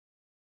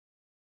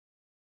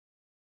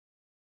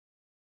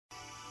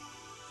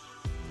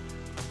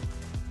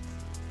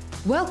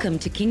Welcome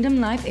to Kingdom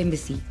Life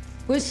Embassy.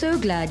 We're so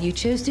glad you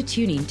chose to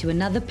tune in to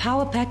another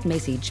power-packed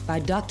message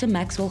by Dr.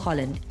 Maxwell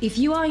Holland. If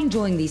you are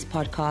enjoying these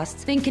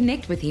podcasts, then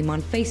connect with him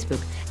on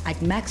Facebook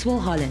at Maxwell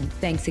Holland.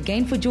 Thanks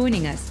again for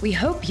joining us. We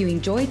hope you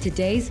enjoyed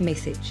today's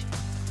message.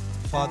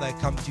 Father, I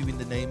come to you in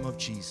the name of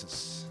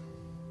Jesus.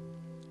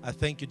 I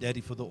thank you,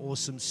 Daddy, for the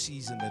awesome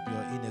season that we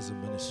are in as a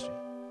ministry.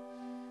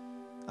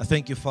 I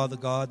thank you, Father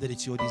God, that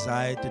it's your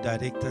desire to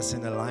direct us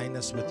and align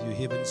us with your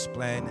heaven's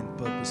plan and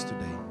purpose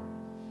today.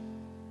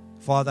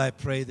 Father, I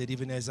pray that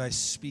even as I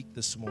speak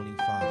this morning,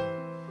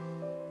 Father,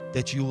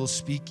 that you will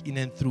speak in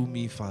and through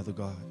me, Father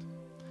God.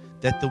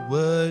 That the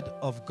word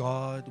of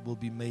God will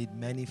be made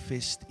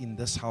manifest in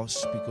this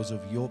house because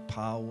of your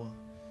power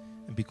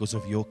and because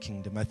of your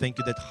kingdom. I thank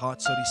you that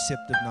hearts are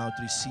receptive now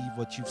to receive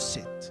what you've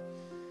said.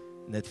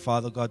 And that,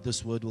 Father God,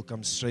 this word will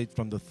come straight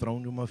from the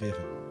throne room of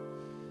heaven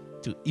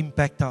to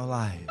impact our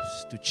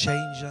lives, to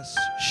change us,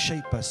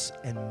 shape us,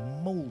 and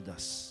mold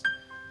us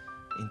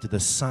into the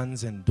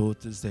sons and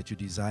daughters that you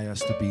desire us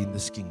to be in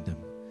this kingdom.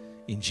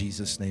 In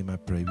Jesus' name I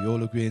pray. We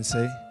all agree and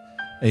say,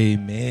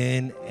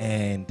 amen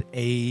and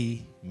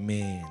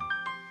amen.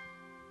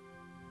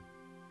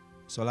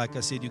 So like I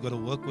said, you got to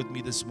work with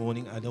me this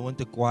morning. I don't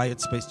want a quiet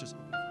space. Just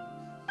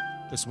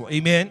this morning.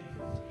 Amen.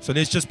 So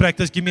let's just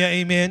practice. Give me an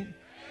amen.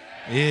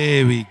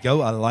 There we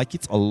go. I like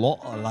it a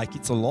lot. I like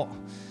it a lot.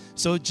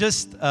 So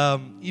just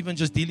even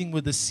just dealing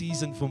with the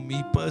season for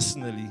me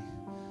personally,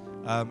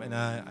 and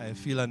I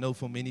feel I know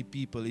for many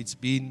people, it's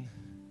been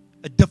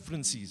a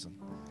different season.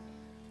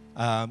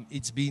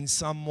 It's been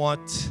somewhat,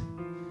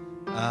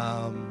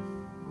 I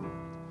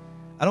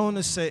don't want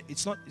to say,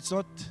 it's not,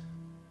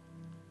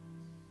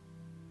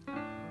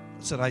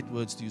 what's the right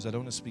words to use? I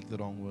don't want to speak the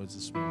wrong words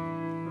this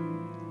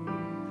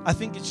morning. I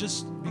think it's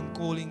just been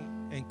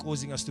calling and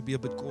causing us to be a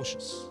bit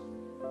cautious.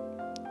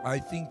 I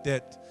think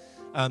that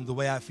the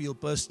way I feel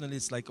personally,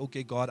 it's like,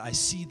 okay, God, I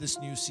see this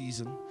new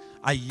season.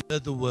 I hear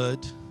the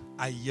word.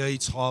 I hear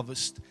its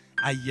harvest.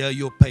 I hear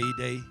your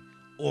payday.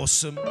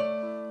 Awesome.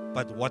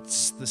 But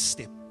what's the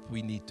step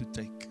we need to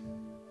take?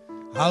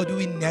 How do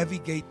we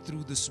navigate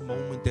through this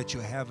moment that you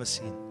have us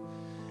in?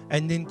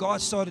 And then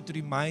God started to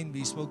remind me,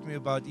 He spoke to me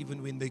about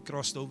even when they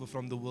crossed over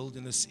from the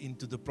wilderness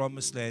into the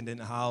promised land and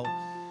how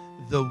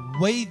the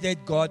way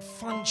that God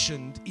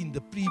functioned in the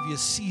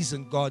previous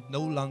season, God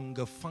no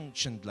longer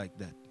functioned like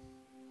that.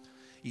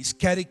 His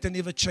character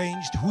never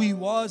changed. Who He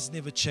was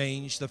never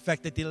changed. The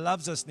fact that He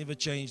loves us never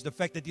changed. The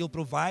fact that He'll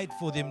provide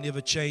for them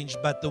never changed.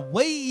 But the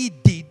way He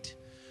did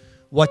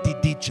what He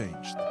did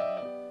changed.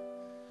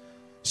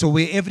 So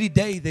where every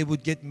day they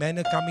would get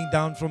manna coming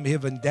down from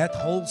heaven, that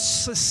whole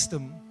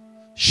system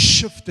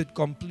shifted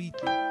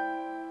completely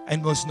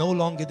and was no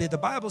longer there. The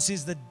Bible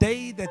says the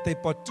day that they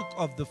partook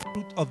of the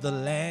fruit of the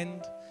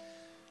land,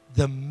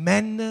 the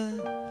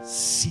manna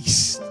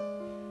ceased.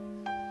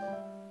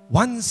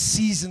 One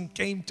season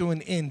came to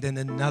an end and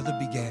another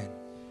began.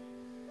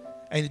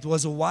 And it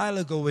was a while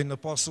ago when the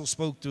apostle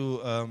spoke to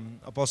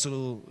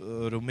Apostle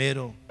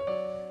Romero.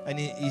 And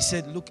he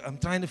said, look, I'm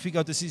trying to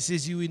figure out this. He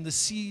says, you're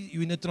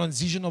in a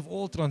transition of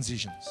all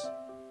transitions.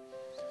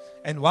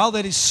 And while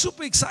that is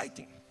super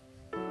exciting,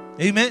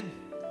 amen,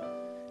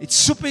 it's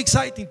super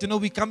exciting to know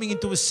we're coming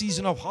into a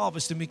season of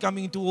harvest and we're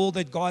coming into all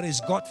that God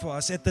has got for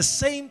us. At the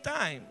same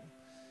time,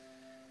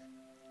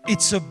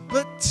 it's a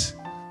bit,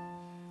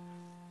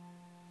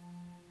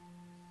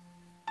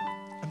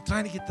 I'm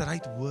trying to get the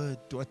right word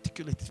to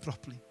articulate it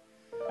properly.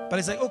 But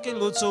it's like, okay,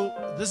 Lord, so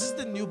this is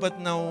the new, but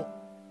now,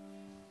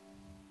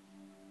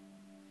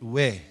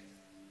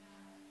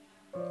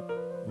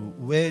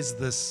 where's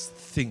this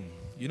thing?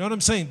 You know what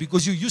I'm saying?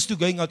 Because you're used to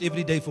going out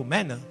every day for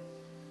manna.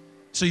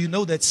 So you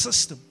know that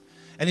system.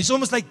 And it's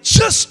almost like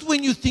just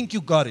when you think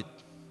you got it.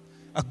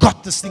 I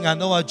got this thing. I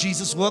know how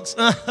Jesus works.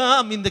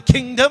 I'm in the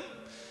kingdom.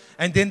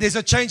 And then there's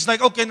a change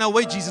like, okay, now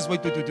wait, Jesus,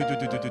 wait.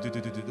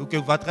 Okay,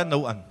 wat gaan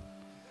nou aan?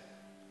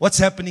 What's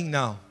happening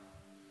now?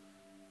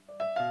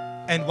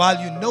 And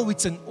while you know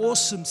it's an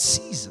awesome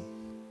season,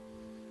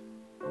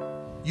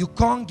 you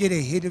can't get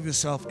ahead of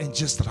yourself and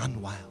just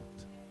run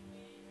wild.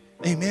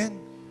 Amen.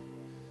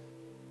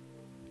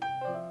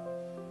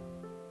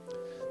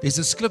 There's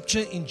a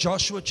scripture in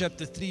Joshua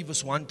chapter 3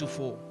 verse 1 to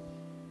 4.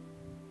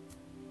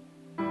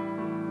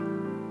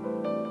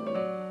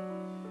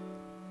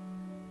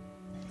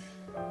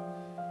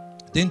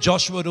 Then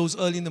Joshua rose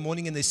early in the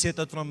morning and they set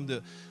out from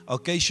the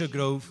acacia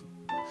grove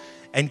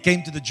and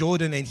came to the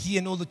Jordan, and he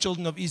and all the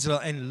children of Israel,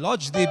 and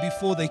lodged there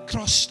before they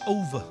crossed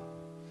over.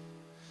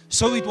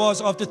 So it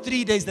was after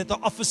 3 days that the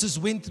officers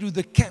went through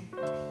the camp.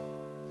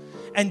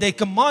 And they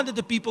commanded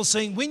the people,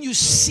 saying, when you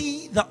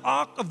see the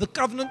ark of the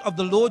covenant of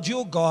the Lord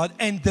your God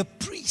and the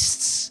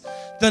priests,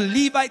 the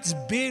Levites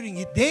bearing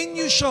it, then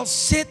you shall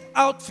set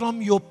out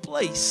from your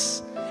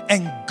place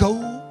and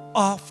go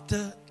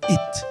after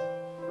it.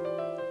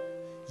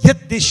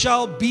 Yet there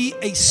shall be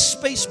a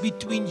space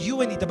between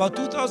you and it, about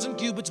 2,000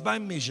 cubits by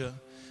measure.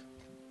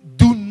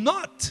 Do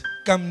not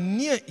come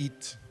near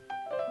it,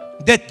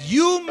 that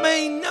you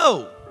may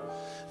know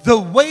the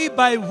way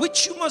by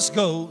which you must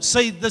go.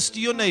 Say this to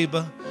your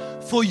neighbor.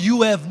 for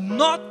you have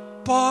not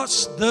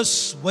passed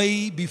this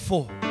way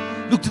before.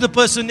 Look to the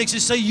person next to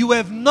you, say, you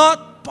have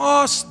not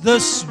passed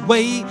this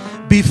way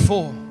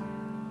before.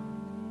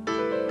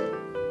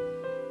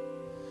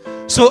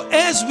 So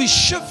as we're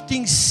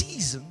shifting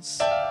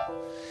seasons,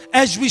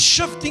 as we're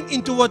shifting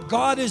into what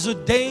God has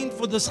ordained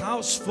for this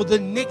house for the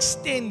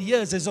next 10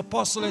 years, as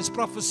Apostle has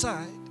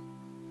prophesied,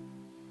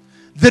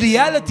 the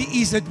reality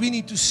is that we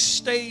need to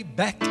stay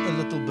back a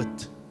little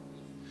bit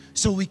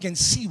so we can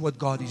see what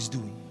God is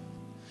doing.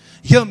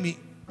 Hear me.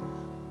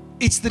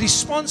 It's the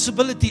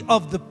responsibility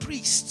of the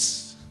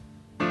priests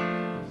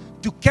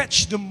to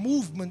catch the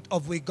movement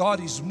of where God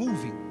is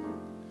moving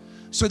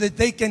so that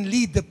they can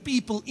lead the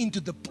people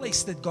into the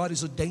place that God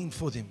has ordained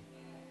for them.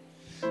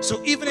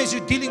 So even as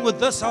you're dealing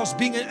with this house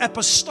being an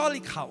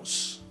apostolic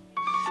house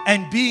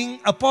and being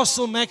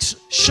Apostle Max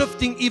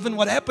shifting even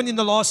what happened in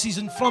the last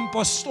season from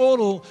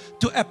pastoral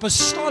to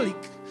apostolic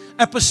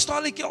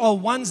are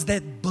ones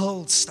that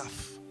build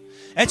stuff.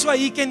 That's why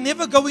he can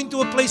never go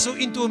into a place or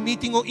into a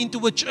meeting or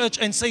into a church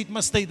and say it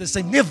must stay the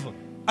same. Never.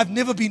 I've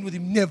never been with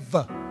him.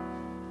 Never.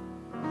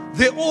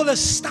 They're all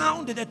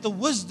astounded at the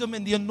wisdom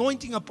and the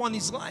anointing upon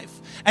his life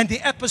and the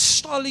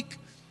apostolic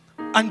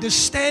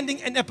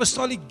understanding and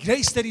apostolic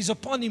grace that is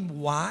upon him.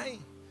 Why?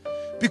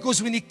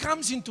 Because when he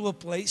comes into a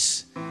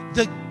place,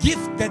 the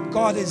gift that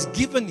God has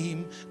given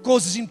him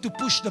causes him to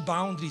push the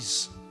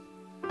boundaries.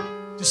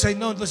 To say,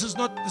 no, this is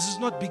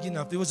not big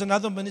enough. There was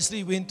another ministry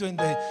he went to, and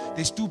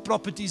there's two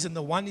properties, and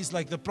the one is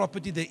like the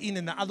property they're in,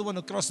 and the other one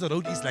across the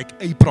road is like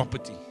a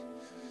property.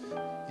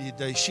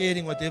 They're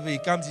sharing whatever. He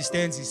comes, he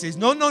stands, he says,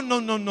 no.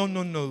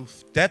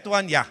 That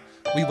one, yeah,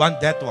 we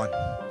want that one.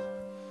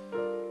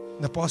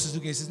 And the pastor's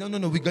looking and says, no,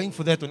 we're going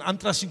for that one. I'm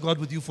trusting God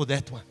with you for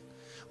that one.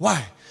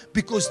 Why?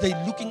 Because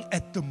they're looking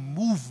at the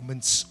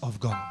movements of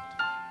God.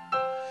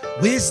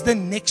 Where's the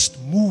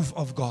next move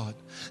of God?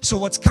 So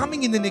what's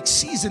coming in the next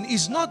season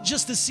is not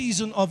just the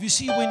season of, you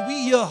see, when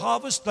we hear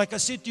harvest, like I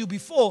said to you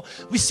before,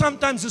 we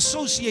sometimes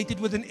associate it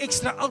with an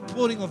extra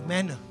outpouring of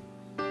manna.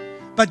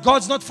 But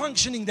God's not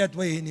functioning that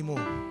way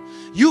anymore.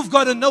 You've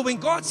got to know when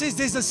God says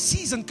there's a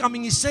season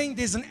coming, He's saying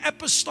there's an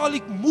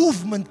apostolic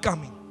movement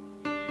coming.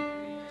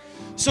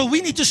 So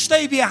we need to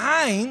stay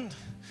behind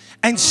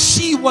and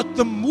see what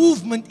the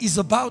movement is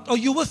about. Are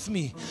you with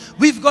me?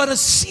 We've got to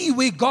see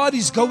where God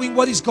is going.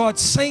 What is God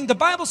saying? The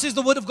Bible says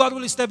the word of God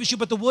will establish you,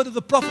 but the word of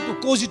the prophet will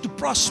cause you to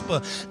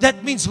prosper.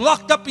 That means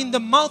locked up in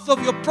the mouth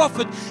of your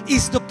prophet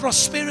is the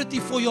prosperity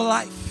for your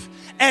life,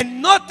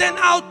 and not an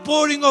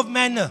outpouring of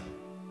manna.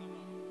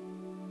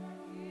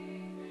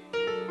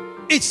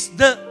 It's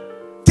the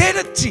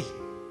territory,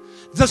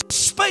 the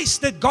space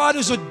that God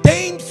has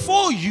ordained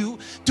for you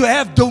to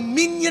have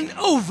dominion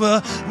over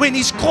when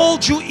He's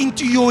called you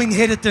into your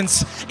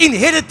inheritance.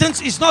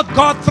 Inheritance is not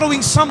God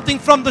throwing something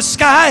from the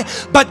sky,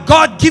 but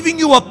God giving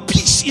you a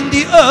piece in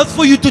the earth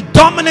for you to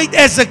dominate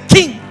as a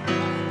king.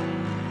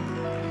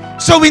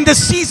 So in the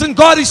season,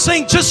 God is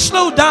saying, just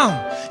slow down.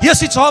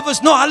 Yes, it's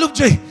harvest. No,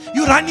 Alupjay,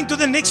 you're running to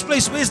the next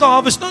place. Where's the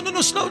harvest?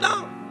 No, slow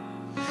down.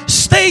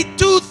 Stay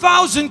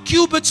 2,000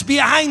 cubits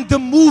behind the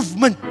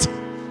movement,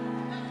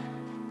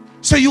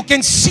 so you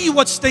can see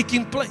what's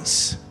taking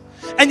place.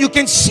 And you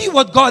can see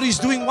what God is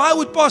doing. Why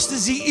would Pastor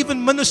Z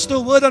even minister a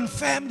word on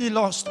family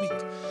last week?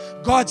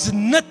 God's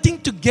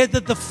knitting together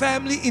the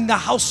family in the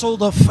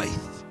household of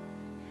faith.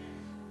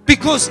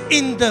 Because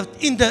in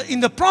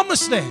the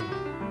promised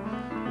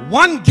land,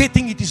 one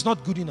getting it is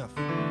not good enough.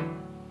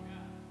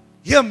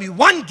 Hear me,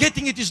 one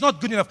getting it is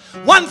not good enough.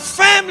 One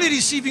family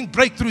receiving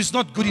breakthrough is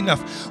not good enough.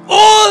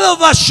 All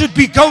of us should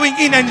be going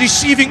in and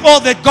receiving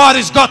all that God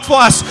has got for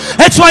us.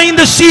 That's why in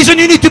the season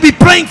you need to be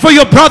praying for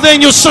your brother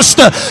and your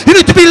sister. You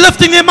need to be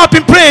lifting them up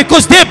in prayer,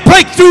 because their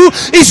breakthrough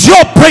is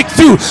your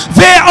breakthrough.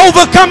 Their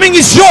overcoming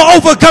is your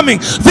overcoming.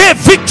 Their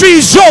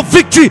victory is your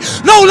victory.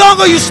 No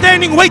longer are you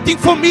standing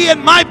waiting for me and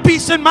my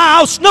peace and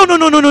my house. No.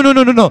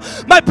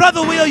 My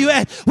brother, where are you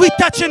at? We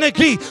touch and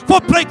agree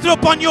for breakthrough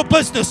upon your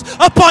business,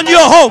 upon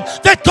your home.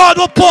 That God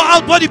will pour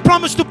out what He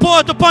promised to pour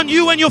out upon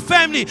you and your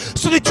family,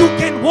 so that you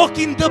can walk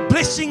in the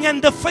blessing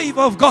and the favor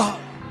of God.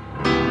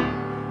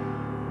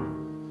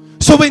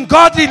 So when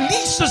God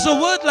releases a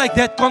word like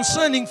that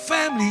concerning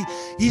family,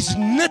 He's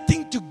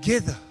knitting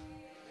together.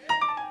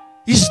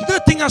 He's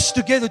knitting us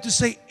together to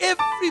say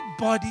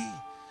everybody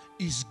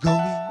is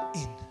going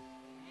in.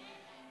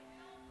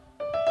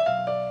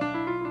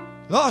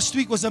 Last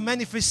week was a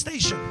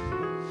manifestation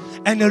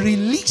and a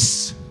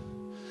release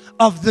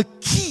of the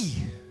key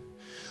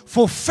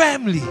for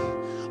family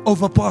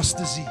over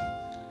Pastor Z.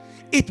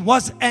 It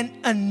was an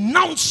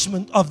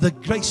announcement of the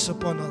grace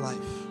upon her life.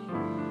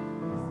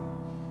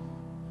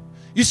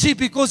 You see,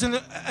 because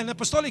an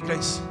apostolic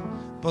grace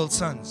builds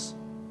sons.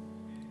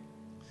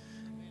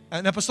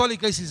 An apostolic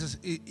grace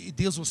it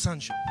deals with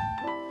sonship.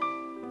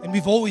 And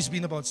we've always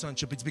been about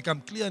sonship. It's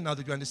become clear now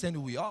that we understand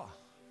who we are.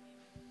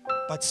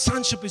 But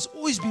sonship has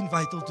always been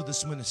vital to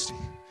this ministry.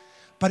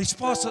 But it's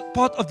part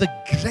of the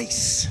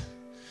grace,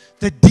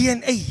 the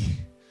DNA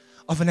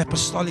of an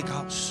apostolic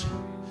house.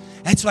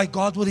 That's why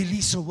God will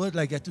release a word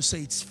like that to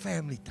say it's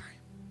family time.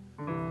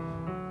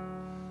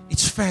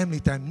 family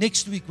time.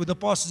 Next week with the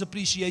pastor's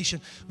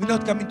appreciation, we're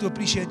not coming to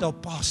appreciate our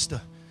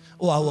pastor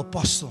or our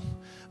apostle.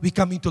 We're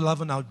coming to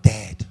love on our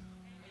dad.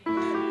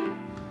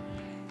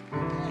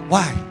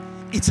 Why?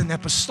 It's an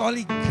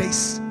apostolic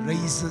grace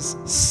raises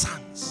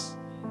sons.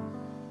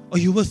 Are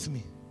you with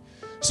me?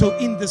 So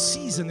in the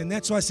season, and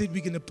that's why I said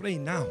we're going to pray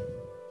now.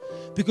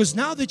 Because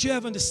now that you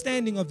have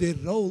understanding of their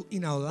role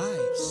in our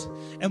lives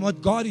and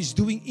what God is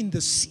doing in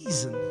the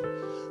season,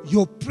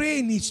 your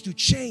prayer needs to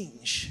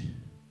change.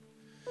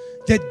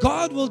 That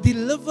God will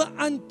deliver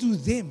unto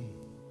them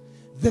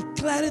the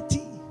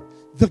clarity,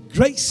 the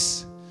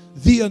grace,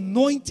 the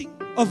anointing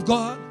of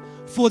God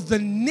for the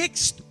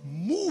next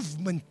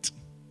movement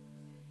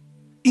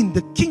in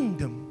the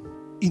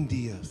kingdom in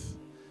the earth.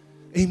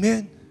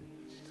 Amen.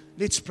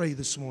 Let's pray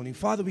this morning.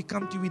 Father, we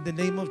come to you in the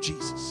name of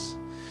Jesus.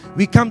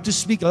 We come to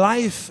speak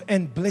life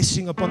and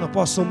blessing upon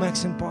Apostle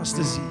Max and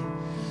Pastor Z.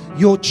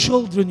 Your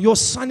children, your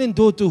son and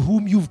daughter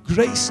whom you've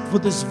graced for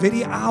this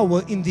very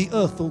hour in the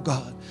earth, oh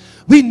God.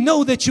 We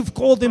know that you've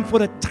called them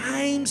for a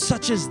time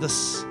such as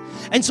this.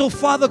 And so,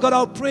 Father God,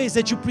 our prayer is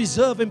that you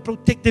preserve and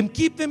protect them.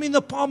 Keep them in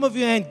the palm of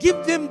your hand.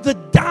 Give them the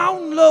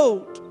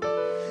download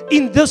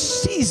in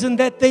this season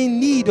that they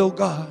need, oh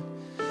God,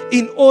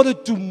 in order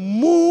to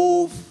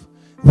move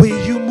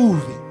where you're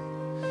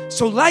moving.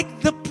 So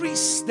like the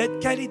priests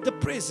that carried the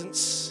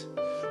presence,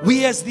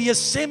 we as the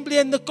assembly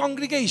and the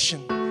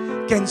congregation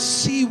can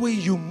see where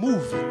you're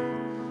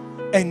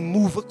moving and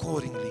move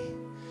accordingly.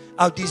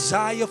 Our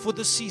desire for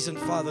the season,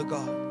 Father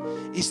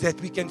God, is that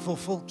we can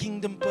fulfill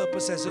kingdom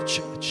purpose as a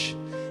church.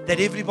 That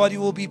everybody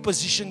will be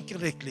positioned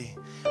correctly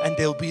and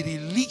they'll be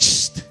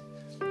released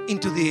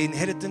into the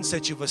inheritance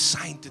that you've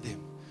assigned to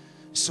them.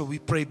 So we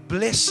pray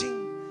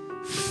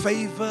blessing,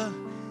 favor,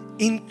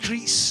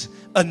 increase,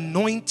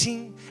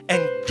 anointing,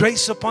 and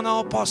grace upon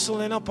our apostle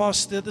and our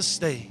pastor this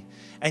day.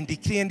 And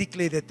decree and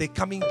declare that they're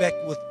coming back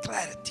with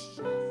clarity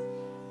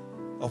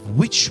of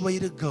which way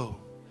to go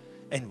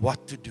and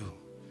what to do.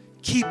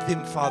 Keep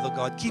them, Father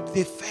God. Keep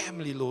their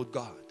family, Lord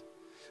God.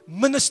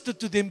 Minister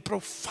to them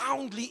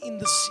profoundly in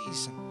the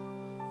season.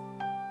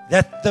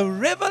 That the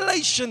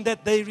revelation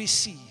that they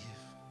receive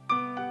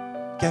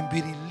can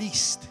be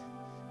released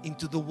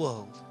into the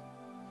world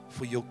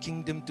for your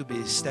kingdom to be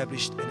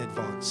established and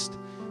advanced.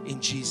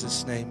 In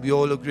Jesus' name. We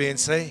all agree and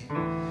say,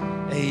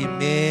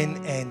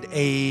 amen and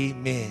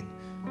amen.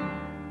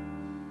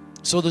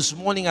 So this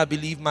morning I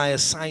believe my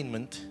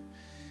assignment,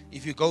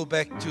 if you go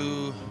back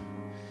to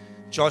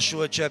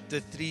Joshua chapter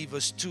 3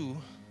 verse 2.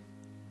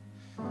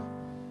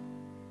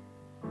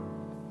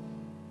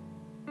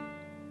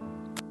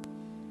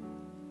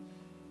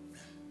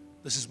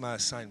 This is my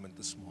assignment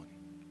this morning.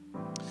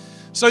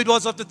 So it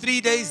was after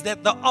 3 days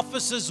that the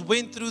officers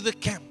went through the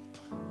camp.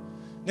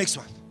 Next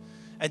one.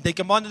 And they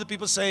commanded the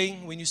people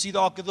saying, when you see the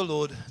ark of the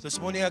Lord, this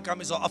morning I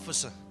come as an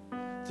officer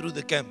through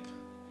the camp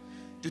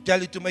to tell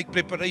you to make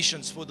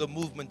preparations for the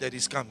movement that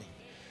is coming.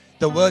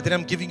 The word that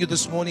I'm giving you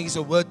this morning is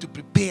a word to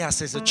prepare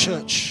us as a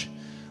church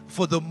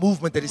for the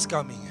movement that is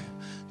coming.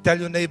 Tell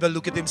your neighbor,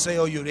 look at him, say,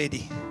 oh, you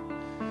ready?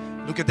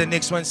 Look at the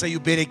next one, say, you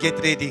better get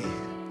ready.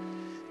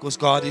 Because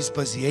God is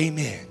busy.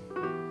 Amen.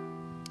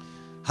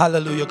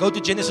 Hallelujah. Go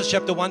to Genesis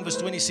chapter 1 verse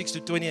 26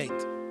 to 28.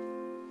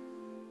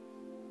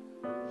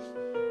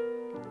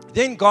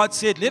 Then God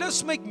said, let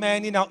us make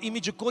man in our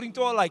image according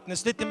to our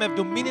likeness. Let them have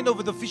dominion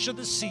over the fish of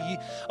the sea,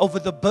 over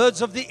the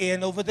birds of the air,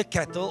 and over the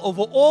cattle,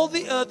 over all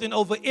the earth, and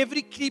over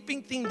every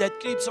creeping thing that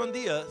creeps on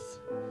the earth.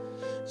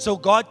 So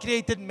God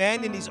created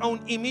man in his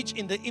own image.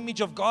 In the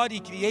image of God,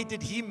 he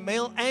created him,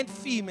 male and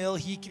female,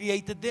 he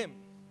created them.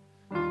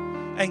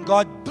 And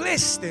God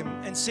blessed them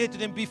and said to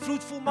them, be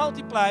fruitful,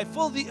 multiply,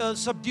 fill the earth,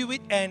 subdue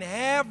it, and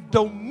have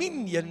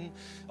dominion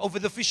over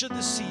the fish of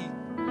the sea,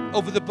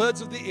 over the birds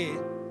of the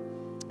air,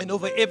 and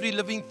over every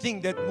living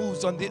thing that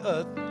moves on the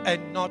earth,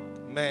 and not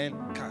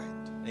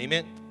mankind.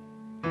 Amen.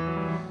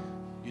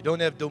 You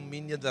don't have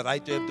dominion, the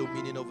right to have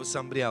dominion over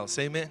somebody else.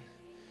 Amen.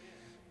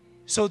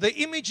 So the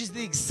image is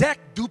the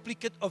exact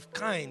duplicate of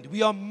kind.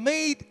 We are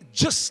made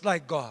just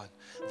like God.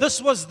 This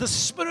was the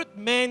spirit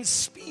man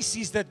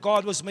species that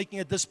God was making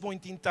at this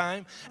point in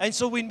time. And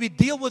so when we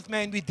deal with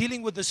man, we're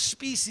dealing with the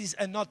species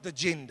and not the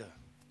gender.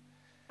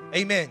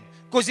 Amen.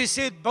 Because he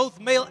said both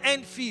male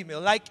and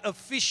female. Like a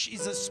fish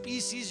is a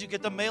species, you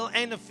get a male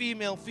and a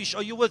female fish.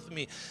 Are you with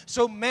me?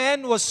 So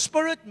man was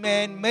spirit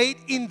man made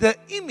in the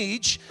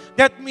image.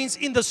 That means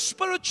in the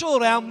spiritual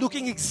realm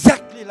looking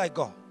exactly like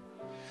God.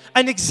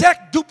 An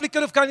exact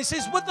duplicate of kind. He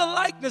says with the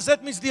likeness,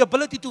 that means the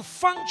ability to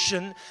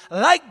function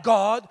like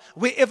God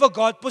wherever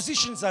God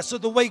positions us. So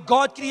the way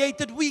God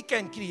created, we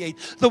can create.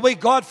 The way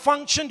God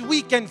functioned,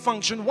 we can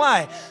function.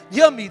 Why?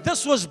 Hear me.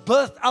 This was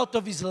birthed out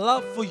of His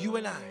love for you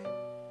and I.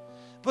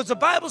 But the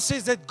Bible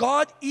says that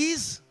God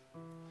is,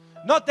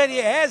 not that He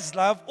has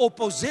love or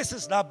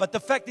possesses love, but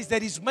the fact is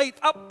that He's made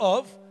up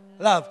of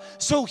love.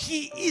 So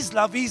He is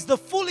love. He is the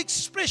full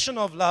expression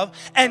of love.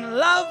 And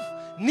love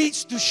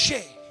needs to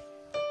share.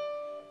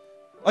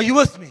 Are you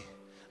with me?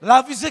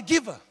 Love is a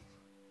giver.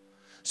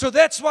 So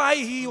that's why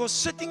he was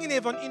sitting in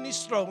heaven in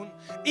his throne,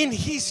 in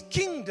his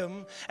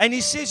kingdom, and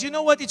he says, you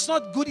know what, it's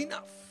not good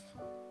enough.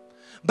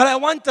 But I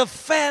want a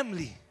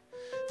family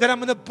that I'm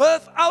going to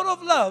birth out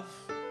of love,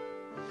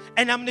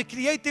 and I'm going to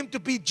create them to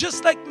be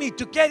just like me,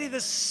 to carry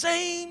the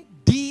same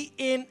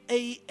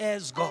DNA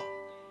as God.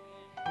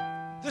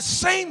 The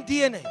same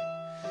DNA.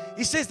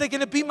 He says they're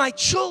going to be my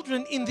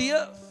children in the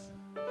earth.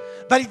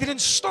 But he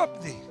didn't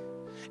stop there.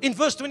 In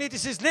verse 28 he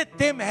says, let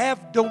them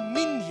have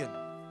dominion.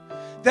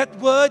 That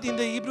word in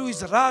the Hebrew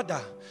is rada,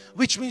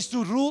 which means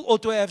to rule or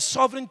to have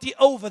sovereignty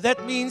over.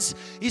 That means,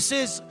 he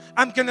says,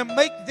 I'm going to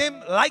make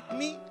them like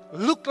me,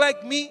 look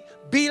like me,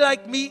 be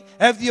like me,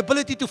 have the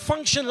ability to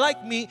function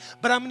like me,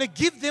 but I'm going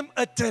to give them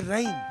a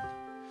terrain.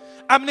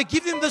 I'm going to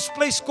give them this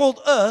place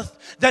called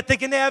earth that they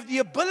can have the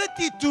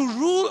ability to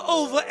rule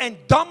over and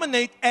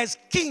dominate as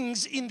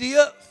kings in the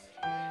earth.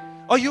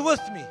 Are you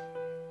with me?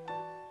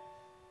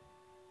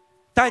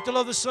 Title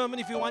of the sermon,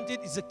 if you want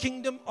it, is The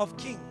Kingdom of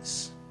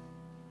Kings.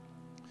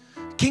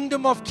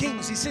 Kingdom of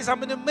Kings. He says, I'm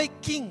going to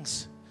make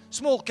kings,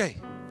 small k,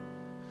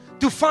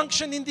 to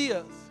function in the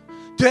earth,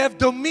 to have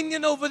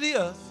dominion over the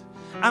earth.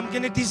 I'm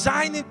going to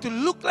design it to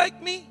look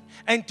like me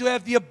and to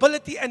have the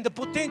ability and the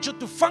potential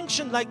to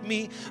function like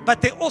me,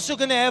 but they're also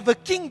going to have a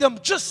kingdom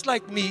just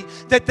like me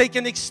that they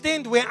can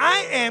extend where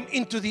I am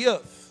into the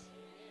earth.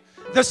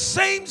 The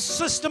same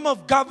system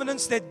of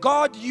governance that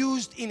God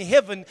used in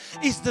heaven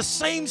is the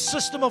same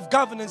system of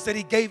governance that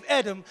He gave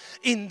Adam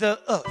in the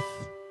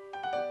earth.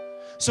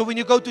 So when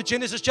you go to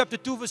Genesis chapter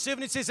 2 verse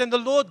 7, it says, and the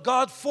Lord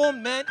God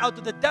formed man out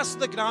of the dust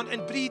of the ground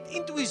and breathed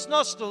into his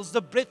nostrils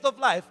the breath of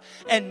life,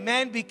 and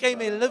man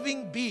became a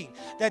living being.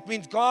 That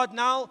means God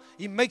now,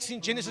 He makes in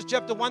Genesis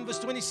chapter 1 verse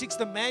 26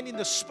 the man in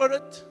the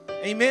spirit.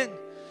 Amen.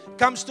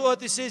 Comes to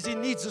earth, He says he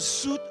needs a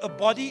suit, a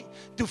body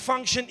to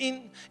function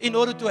in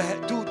order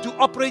to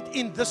operate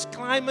in this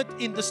climate,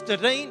 in this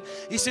terrain.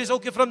 He says,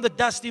 okay, from the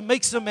dust He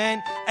makes a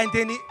man, and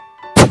then He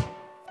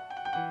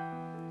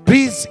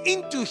breathes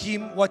into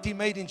him what He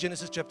made in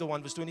Genesis chapter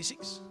 1 verse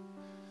 26.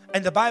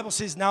 And the Bible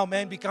says now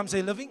man becomes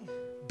a living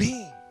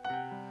being.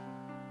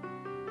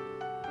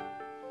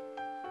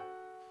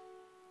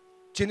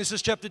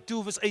 Genesis chapter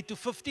 2 verse 8 to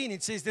 15,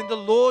 it says, then the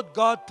Lord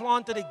God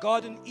planted a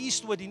garden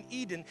eastward in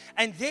Eden,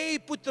 and there He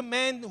put the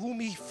man whom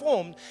He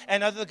formed.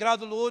 And out of the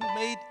ground the Lord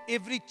made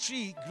every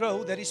tree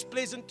grow that is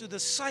pleasant to the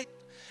sight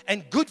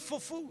and good for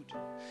food.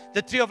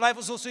 The tree of life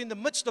was also in the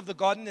midst of the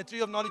garden, the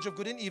tree of knowledge of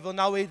good and evil.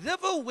 Now a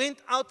river went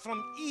out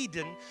from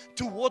Eden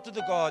to water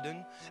the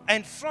garden,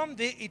 and from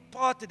there it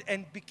parted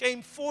and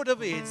became 4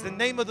 rivers. The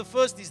name of the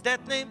first is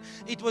that name.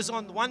 It was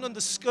on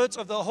the skirts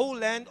of the whole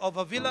land of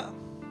Avila,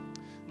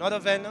 not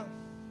Havana,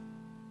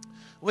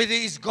 where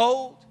there is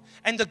gold,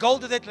 and the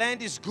gold of that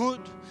land is good.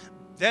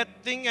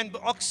 That thing and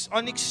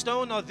onyx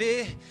stone are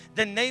there.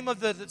 The name of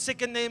the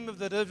second name of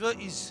the river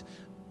is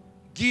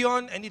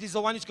Gihon, and it is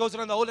the one which goes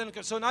around the whole land.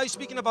 So now He's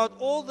speaking about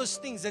all those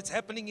things that's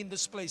happening in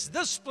this place.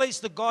 This place,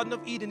 the Garden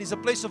of Eden, is a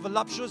place of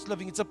voluptuous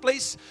living. It's a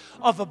place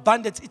of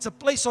abundance. It's a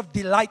place of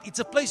delight. It's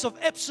a place of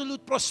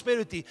absolute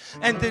prosperity.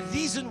 And the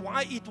reason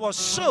why it was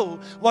so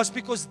was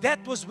because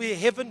that was where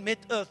heaven met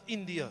earth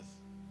in the earth.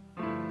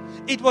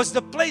 It was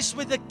the place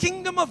where the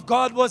kingdom of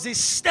God was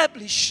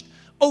established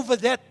over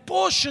that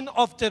portion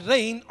of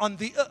terrain on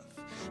the earth.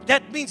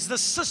 That means the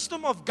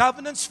system of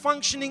governance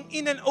functioning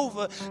in and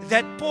over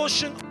that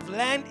portion of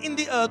land in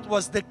the earth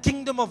was the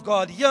kingdom of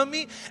God. Hear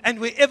me? And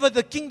wherever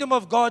the kingdom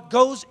of God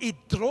goes, it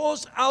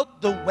draws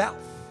out the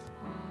wealth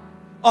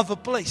of a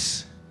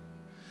place.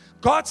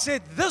 God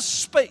said this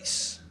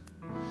space,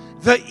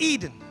 the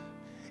Eden,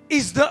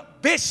 is the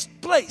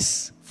best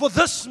place for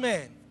this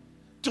man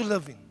to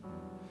live in.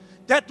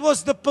 That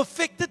was the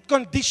perfected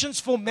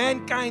conditions for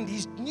mankind,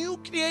 His new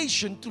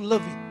creation, to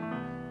live in.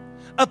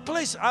 A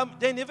place,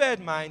 they never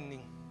had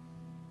mining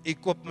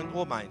equipment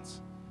or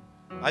mines.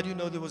 I didn't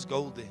know there was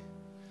gold there.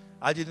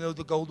 I didn't know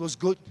the gold was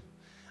good.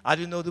 I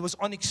didn't know there was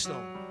onyx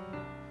stone.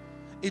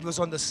 It was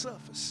on the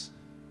surface.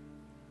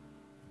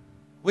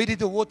 Where did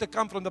the water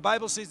come from? The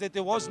Bible says that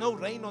there was no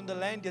rain on the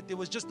land, yet there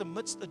was just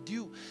a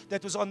dew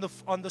that was on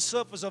the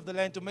surface of the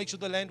land to make sure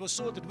the land was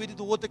sorted. Where did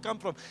the water come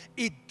from?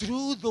 It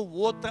drew the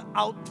water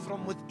out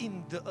from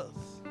within the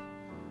earth.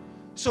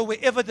 So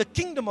wherever the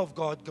kingdom of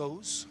God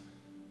goes,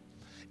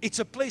 it's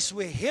a place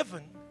where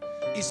heaven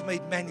is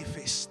made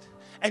manifest.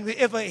 And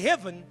wherever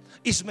heaven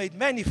is made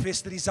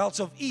manifest, the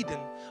results of Eden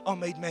are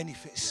made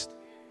manifest.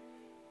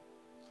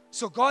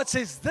 So God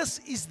says, this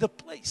is the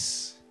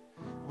place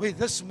where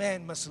this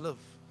man must live.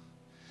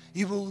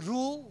 He will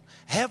rule,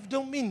 have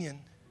dominion,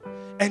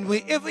 and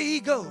wherever he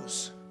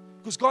goes,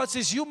 because God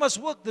says, you must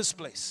work this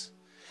place.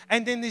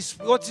 And then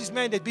what's His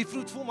mandate? Be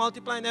fruitful,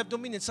 multiply, and have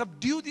dominion.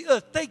 Subdue the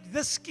earth. Take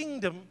this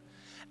kingdom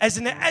as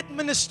an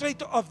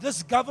administrator of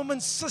this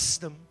government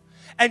system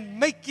and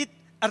make it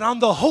around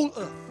the whole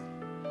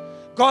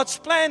earth. God's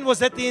plan was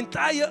that the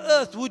entire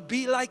earth would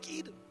be like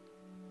Eden.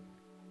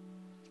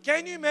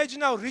 Can you imagine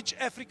how rich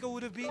Africa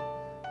would have been?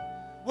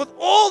 With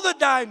all the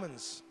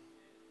diamonds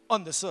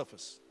on the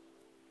surface.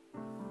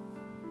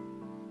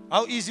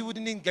 How easy would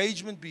an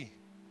engagement be?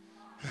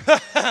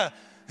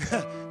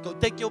 Go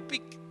take your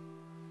pick.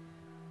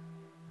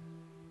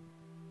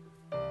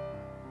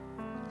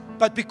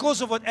 But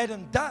because of what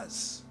Adam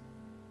does,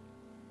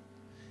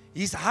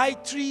 his high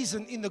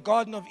treason in the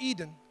Garden of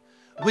Eden,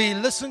 where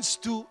he listens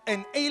to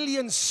an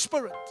alien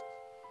spirit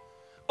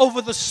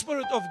over the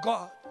Spirit of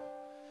God,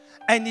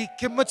 and he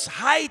commits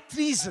high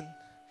treason,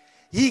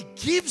 he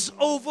gives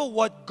over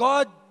what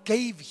God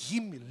gave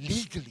him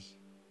legally.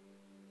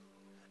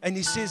 And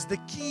he says, the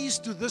keys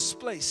to this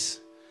place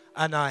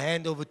are now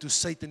hand over to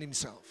Satan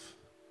himself.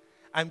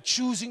 I'm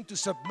choosing to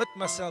submit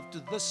myself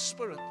to this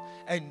spirit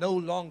and no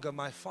longer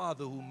my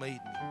Father who made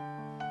me.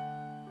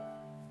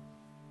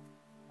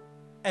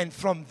 And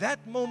from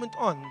that moment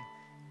on,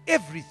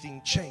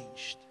 everything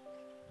changed.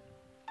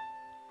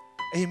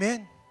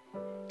 Amen.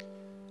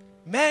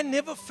 Man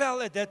never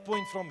fell at that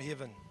point from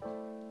heaven,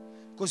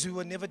 because we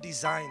were never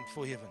designed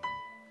for heaven.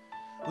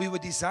 We were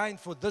designed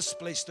for this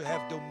place to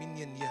have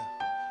dominion here.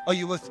 Are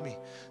you with me?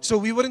 So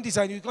we weren't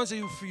designed. You can't say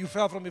you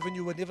fell from heaven.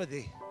 You were never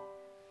there.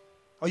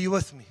 Are you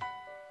with me?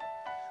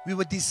 We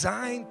were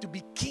designed to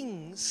be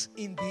kings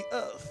in the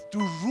earth, to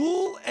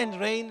rule and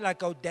reign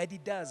like our daddy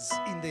does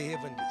in the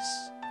heavens.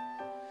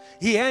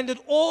 He handed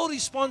all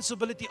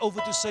responsibility over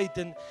to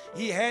Satan.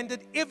 He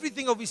handed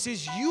everything over. He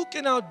says, you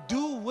can now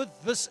do with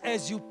this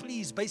as you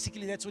please.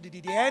 Basically, that's what he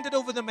did. He handed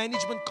over the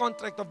management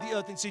contract of the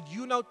earth and said,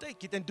 you now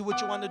take it and do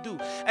what you want to do.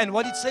 And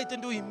what did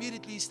Satan do? He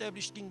immediately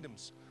established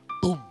kingdoms.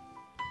 Boom.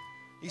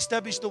 He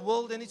established the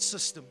world and its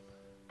system.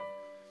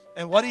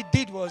 And what he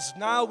did was,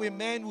 now where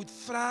man would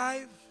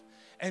thrive,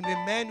 and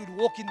where man would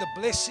walk in the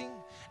blessing,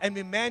 and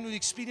where man would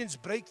experience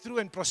breakthrough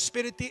and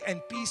prosperity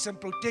and peace and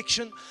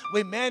protection,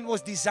 where man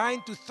was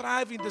designed to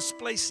thrive in this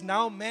place,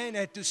 now man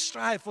had to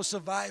strive for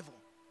survival.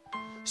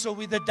 So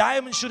where the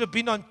diamond should have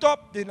been on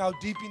top, they're now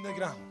deep in the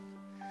ground.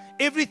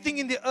 Everything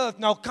in the earth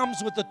now comes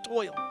with a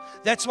toil.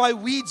 That's why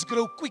weeds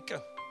grow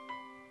quicker.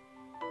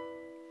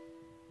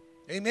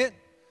 Amen.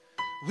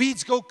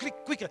 Weeds go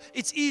quicker.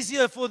 It's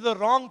easier for the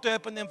wrong to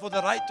happen than for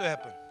the right to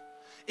happen.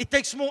 It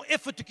takes more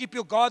effort to keep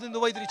your garden the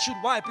way that it should.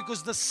 Why?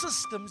 Because the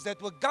systems that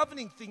were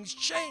governing things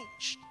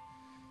changed.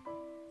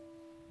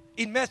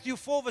 In Matthew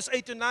 4 verse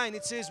 8 to 9,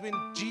 it says, when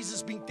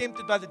Jesus being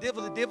tempted by the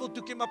devil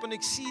took him up an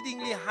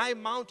exceedingly high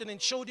mountain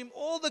and showed him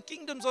all the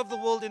kingdoms of the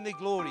world and their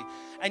glory.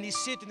 And he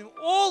said to him,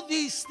 all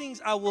these things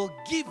I will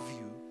give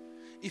you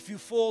if you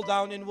fall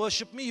down and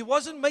worship me. He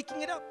wasn't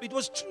making it up. It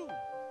was true.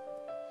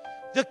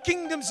 The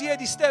kingdoms he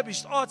had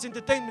established, arts,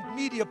 entertainment,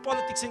 media,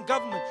 politics, and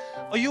government.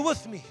 Are you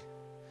with me?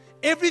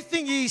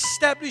 Everything he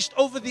established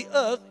over the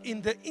earth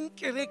in the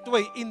incorrect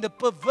way, in the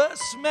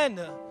perverse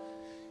manner,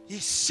 he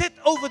set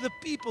over the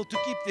people to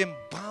keep them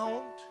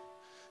bound,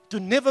 to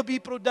never be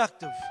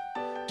productive,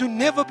 to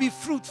never be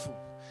fruitful,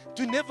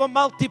 to never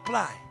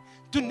multiply,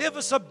 to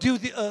never subdue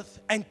the earth,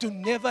 and to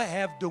never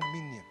have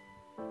dominion.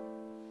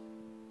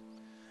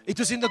 It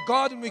was in the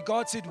garden where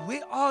God said,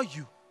 where are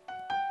you?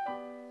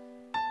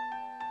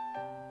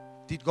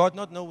 Did God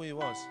not know where he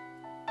was?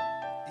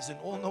 He's an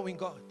all-knowing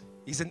God.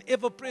 He's an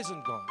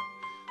ever-present God.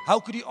 How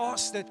could he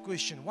ask that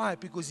question? Why?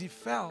 Because he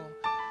fell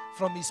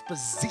from his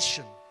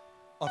position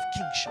of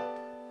kingship.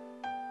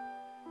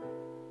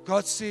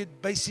 God said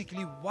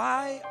basically,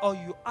 why are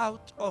you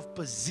out of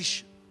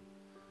position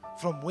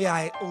from where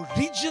I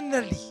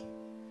originally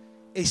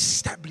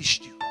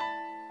established you?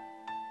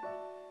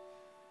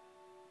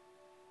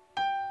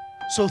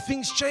 So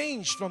things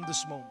changed from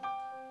this moment.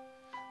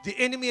 The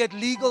enemy had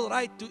legal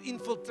right to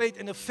infiltrate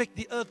and affect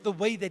the earth the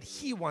way that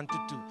he wanted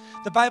to.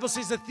 The Bible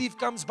says the thief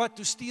comes but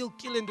to steal,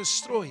 kill, and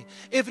destroy.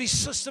 Every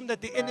system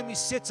that the enemy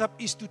sets up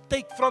is to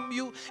take from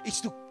you,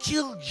 it's to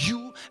kill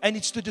you, and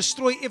it's to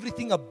destroy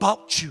everything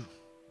about you.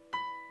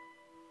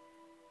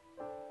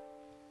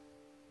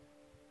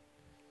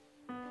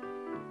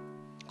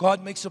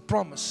 God makes a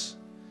promise.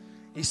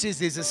 He says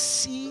there's a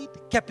seed,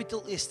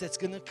 capital S, that's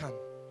going to come.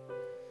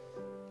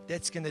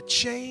 That's going to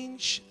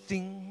change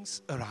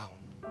things around.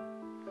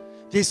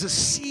 There's a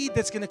seed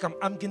that's going to come.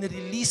 I'm going to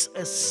release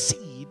a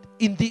seed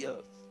in the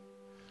earth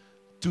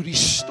to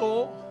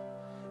restore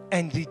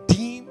and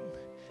redeem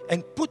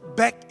and put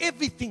back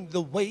everything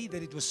the way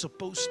that it was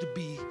supposed to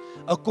be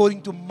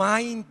according to my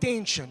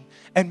intention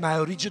and my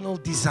original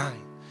design.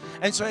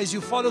 And so as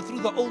you follow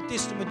through the Old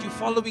Testament, you're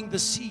following the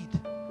seed.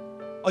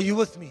 Are you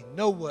with me?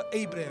 Noah,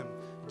 Abraham,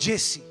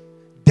 Jesse,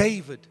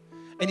 David.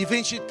 And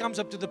eventually it comes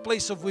up to the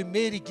place of where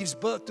Mary gives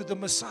birth to the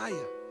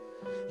Messiah.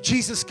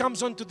 Jesus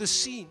comes onto the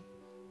scene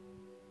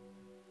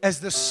as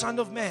the Son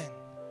of Man,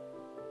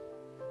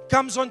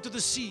 comes onto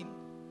the scene,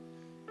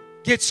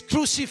 gets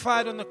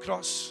crucified on the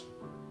cross,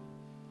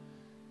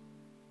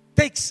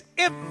 takes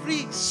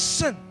every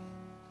sin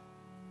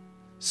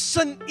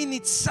in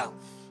itself,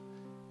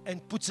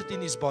 and puts it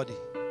in his body.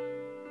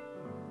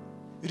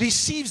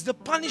 Receives the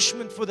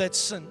punishment for that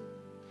sin,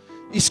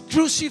 is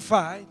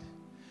crucified,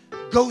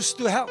 goes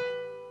to hell.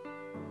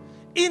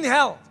 In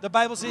hell, the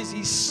Bible says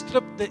he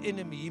stripped the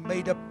enemy. He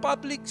made a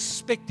public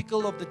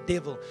spectacle of the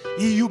devil.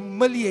 He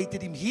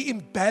humiliated him. He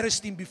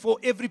embarrassed him before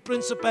every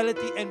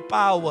principality and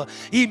power.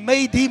 He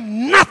made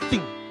him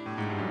nothing.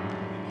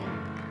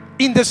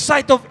 in the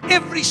sight of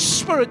every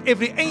spirit,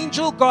 every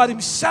angel, God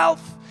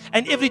himself,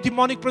 and every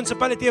demonic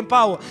principality and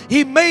power.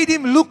 He made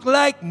him look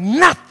like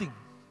nothing.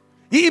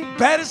 He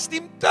embarrassed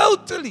him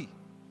totally.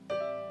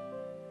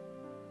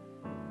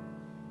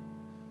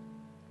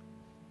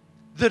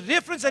 The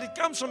reference that it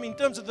comes from in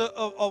terms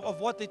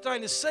of what they're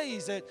trying to say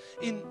is that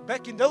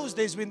back in those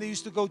days when they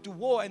used to go to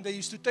war and they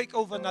used to take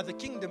over another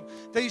kingdom,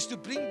 they used to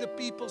bring the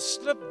people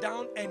stripped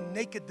down and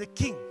naked, the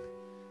king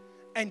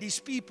and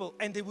his people,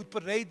 and they would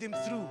parade them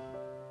through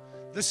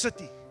the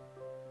city.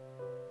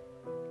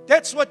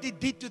 That's what they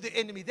did to the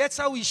enemy. That's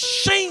how he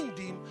shamed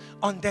him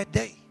on that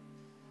day.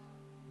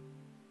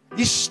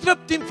 He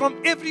stripped him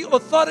from every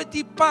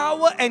authority,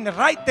 power, and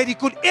right that he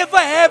could ever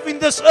have in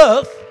this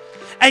earth.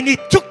 And he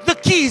took the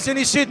keys and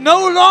he said,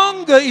 no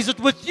longer is it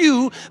with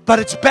you, but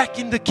it's back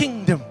in the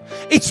kingdom.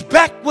 It's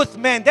back with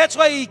man. That's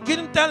why he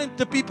didn't tell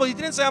the people, he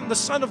didn't say, I'm the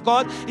son of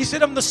God. He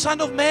said, I'm the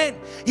son of man.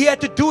 He had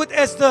to do it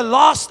as the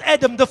last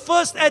Adam. The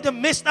first Adam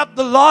messed up,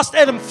 the last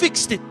Adam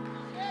fixed it.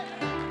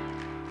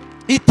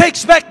 He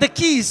takes back the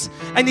keys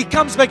and he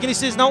comes back and he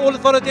says, now all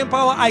authority and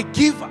power I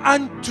give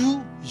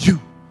unto you.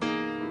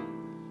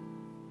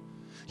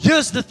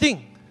 Here's the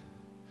thing.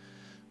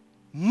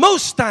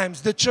 Most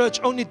times the church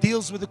only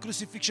deals with the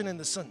crucifixion and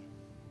the sin,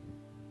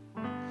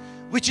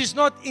 which is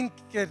not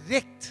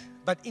incorrect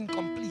but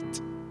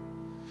incomplete.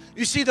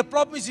 You see, the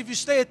problem is if you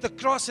stay at the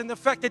cross and the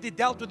fact that He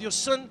dealt with your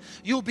sin,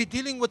 you'll be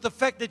dealing with the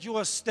fact that you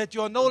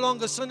are no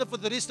longer a sinner for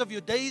the rest of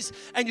your days,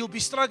 and you'll be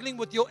struggling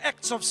with your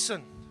acts of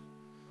sin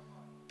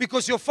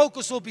because your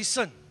focus will be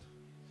sin.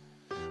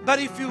 But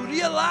if you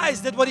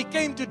realize that what He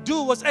came to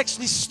do was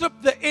actually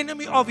strip the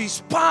enemy of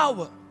his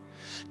power,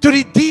 to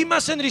redeem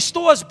us and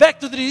restore us back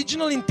to the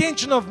original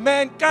intention of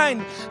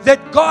mankind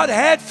that God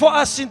had for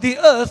us in the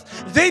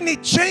earth, then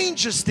it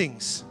changes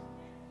things.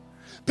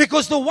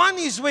 Because the one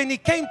is when He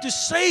came to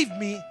save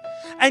me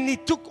and He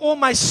took all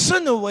my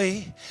sin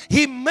away,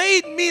 He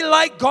made me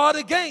like God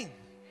again.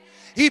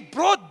 He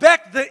brought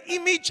back the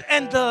image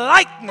and the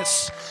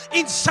likeness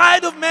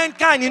inside of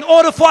mankind in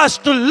order for us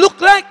to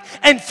look like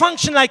and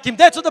function like Him.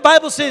 That's what the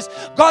Bible says.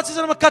 God says,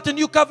 I'm going to cut a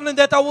new covenant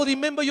that I will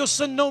remember your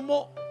sin no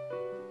more.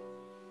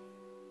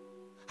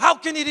 How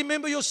can He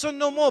remember your sin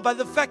no more? By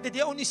the fact that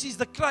He only sees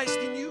the Christ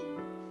in you.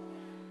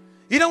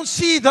 He don't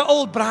see the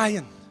old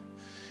Brian.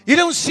 He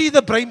don't see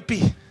the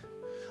Brainpie.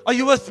 Are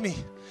you with me?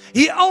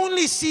 He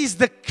only sees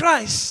the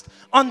Christ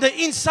on the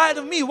inside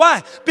of me.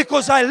 Why?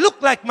 Because I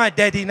look like my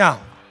daddy now.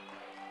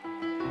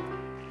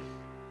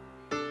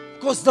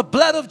 Because the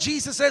blood of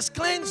Jesus has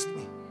cleansed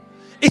me.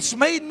 It's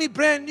made me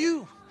brand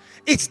new.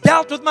 It's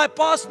dealt with my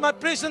past, my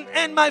present,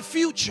 and my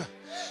future.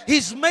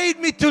 He's made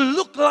me to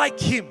look like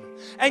Him.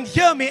 And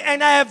hear me,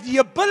 and I have the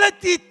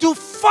ability to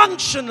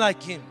function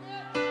like Him.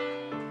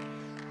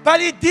 But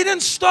it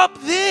didn't stop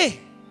there.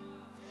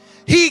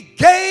 He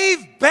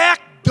gave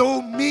back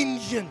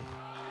dominion.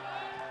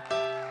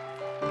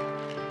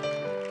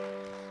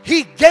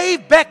 He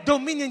gave back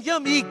dominion. Hear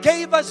me, He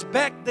gave us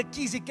back the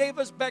keys. He gave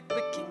us back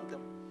the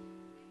kingdom.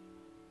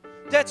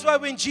 That's why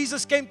when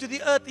Jesus came to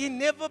the earth, He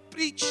never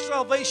preached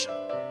salvation.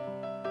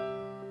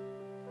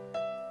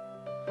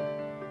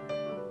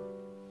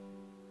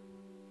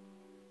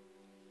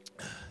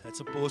 That's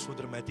a pause for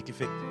dramatic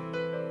effect.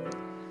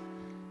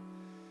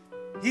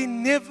 He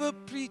never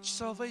preached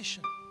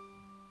salvation.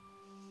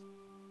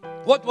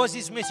 What was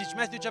His message?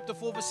 Matthew chapter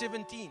 4 verse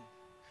 17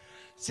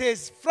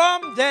 says,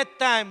 from that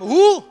time,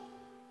 who?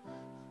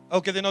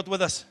 Okay, they're not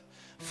with us.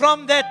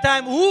 From that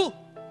time, who?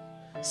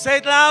 Say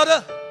it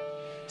louder.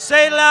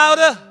 Say it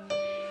louder.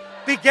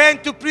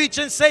 Began to preach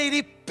and say,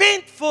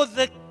 repent, for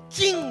the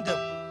kingdom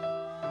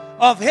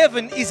of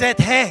heaven is at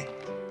hand.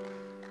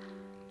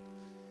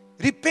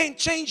 Repent,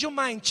 change your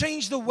mind,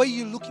 change the way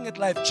you're looking at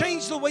life,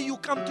 change the way you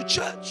come to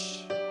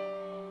church.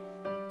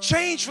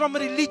 Change from a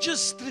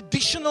religious,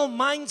 traditional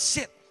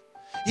mindset.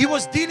 He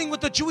was dealing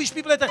with the Jewish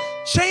people at that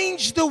time.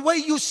 Change the way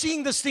you're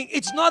seeing this thing.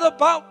 It's not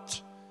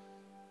about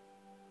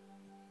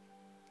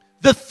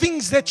the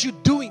things that you're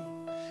doing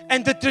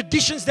and the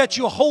traditions that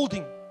you're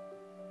holding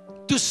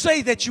to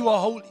say that you are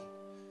holy.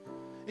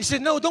 He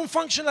said, no, don't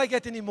function like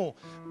that anymore.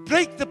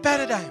 Break the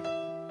paradigm.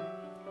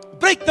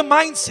 Break the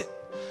mindset.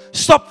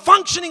 Stop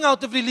functioning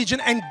out of religion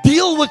and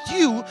deal with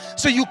you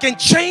so you can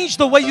change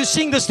the way you're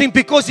seeing this thing.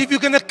 Because if you're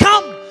going to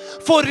come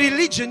for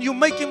religion, you're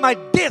making my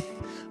death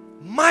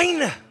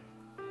minor.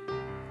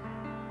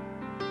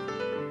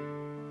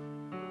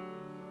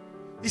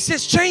 He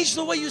says, change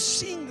the way you're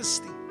seeing this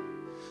thing.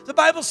 The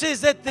Bible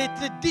says that the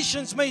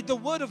traditions made the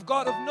word of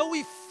God of no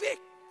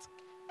effect.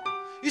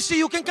 You see,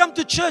 you can come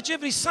to church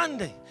every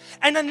Sunday,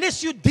 and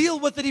unless you deal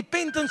with the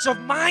repentance of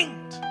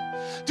mind,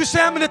 to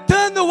say, I'm going to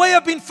turn the way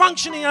I've been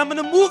functioning, I'm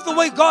going to move the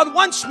way God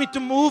wants me to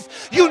move,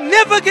 you're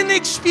never going to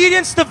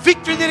experience the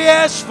victory that He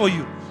has for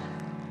you.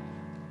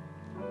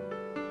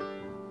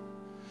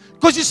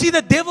 Because you see,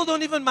 the devil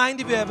don't even mind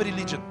if you have a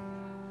religion.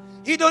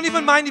 He don't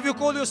even mind if you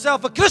call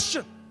yourself a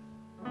Christian.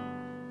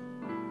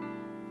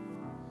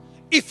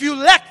 If you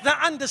lack the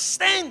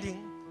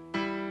understanding,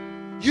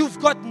 you've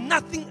got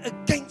nothing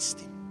against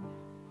him.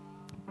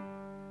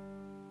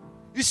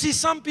 You see,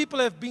 some people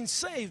have been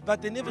saved,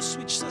 but they never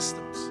switch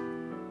systems.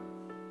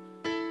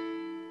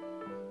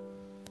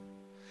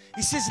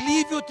 He says,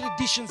 leave your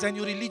traditions and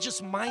your religious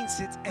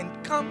mindsets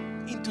and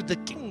come into the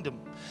kingdom.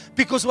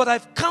 Because what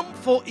I've come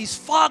for is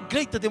far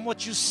greater than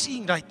what you're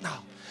seeing right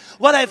now.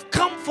 What I've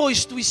come for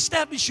is to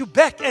establish you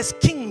back as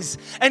kings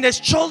and as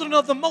children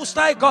of the Most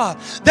High God.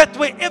 That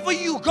wherever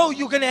you go,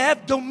 you're going to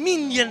have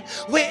dominion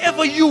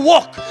wherever you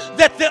walk.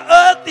 That the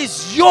earth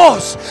is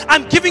yours.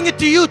 I'm giving it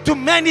to you to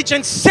manage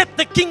and set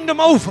the kingdom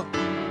over.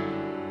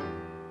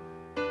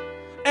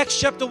 Acts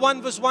chapter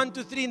 1 verse 1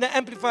 to 3 in the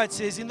Amplified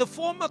says, in the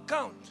former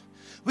account,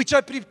 which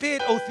I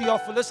prepared, O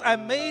Theophilus, I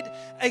made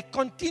a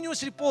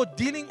continuous report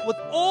dealing with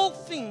all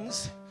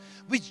things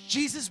which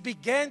Jesus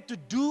began to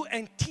do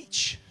and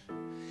teach,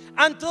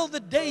 until the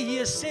day he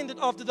ascended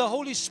after the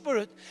Holy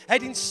Spirit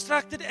had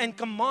instructed and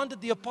commanded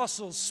the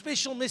apostles,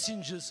 special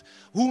messengers,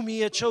 whom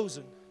he had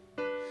chosen.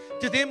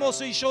 To them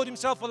also he showed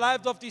himself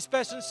alive after his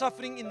passion,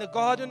 suffering in the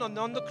garden and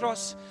on the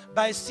cross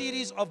by a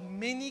series of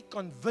many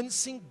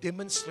convincing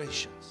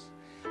demonstrations,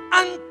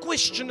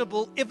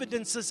 unquestionable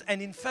evidences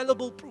and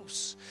infallible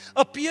proofs,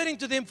 appearing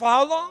to them for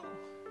how long?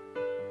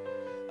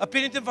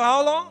 Appearing to them for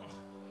how long?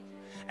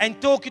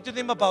 And talking to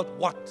them about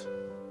what?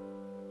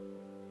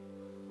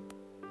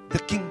 The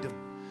kingdom.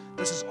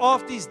 This is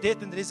after his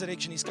death and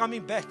resurrection. He's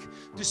coming back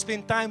to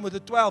spend time with the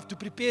 12 to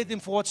prepare them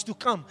for what's to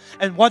come.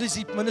 And what does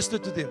he minister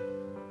to them?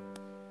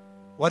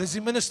 What does he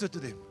minister to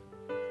them?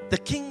 The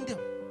kingdom.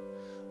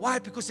 Why?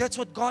 Because that's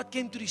what God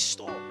came to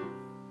restore.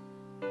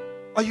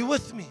 Are you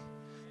with me?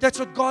 That's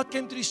what God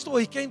came to restore.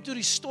 He came to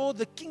restore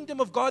the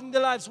kingdom of God in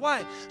their lives.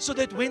 Why? So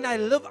that when I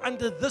live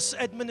under this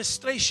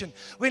administration,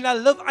 when I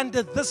live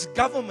under this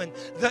government,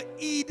 the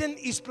Eden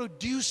is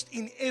produced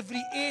in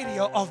every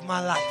area of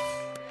my life.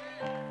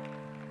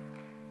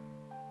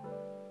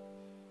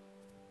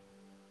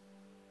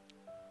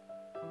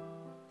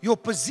 Your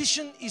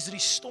position is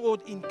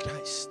restored in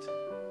Christ,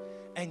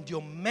 and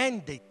your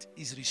mandate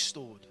is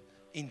restored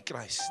in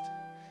Christ.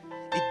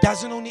 It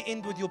doesn't only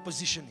end with your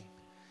positioning.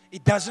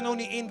 It doesn't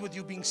only end with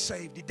you being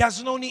saved. It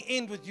doesn't only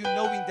end with you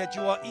knowing that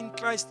you are in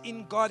Christ,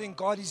 in God, and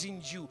God is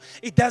in you.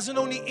 It doesn't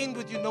only end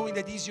with you knowing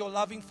that He's your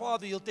loving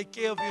Father. He'll take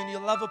care of you and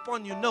He'll love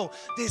upon you. No,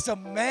 there's a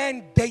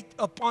mandate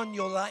upon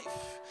your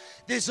life.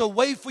 There's a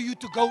way for you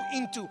to go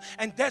into.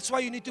 And that's why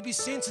you need to be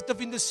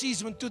sensitive in the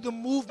season to the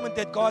movement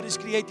that God is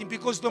creating.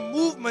 Because the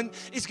movement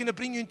is going to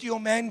bring you into your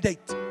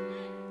mandate.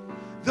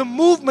 The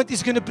movement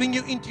is going to bring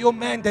you into your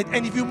mandate.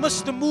 And if you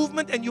miss the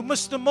movement and you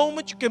miss the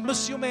moment, you can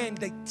miss your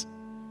mandate.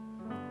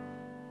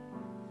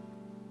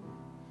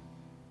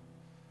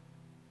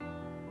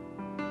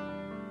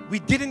 We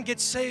didn't get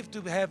saved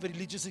to have a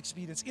religious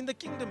experience. In the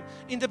kingdom,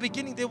 in the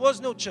beginning, there was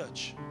no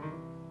church.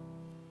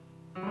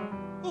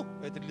 Oh,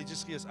 at the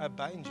religious ears, I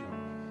bind you.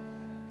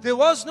 There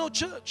was no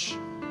church.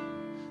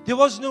 There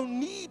was no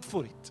need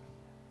for it.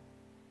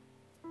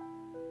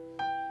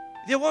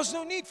 There was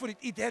no need for it.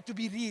 It had to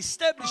be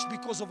reestablished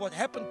because of what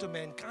happened to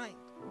mankind.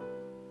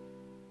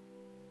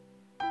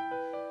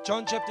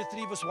 John chapter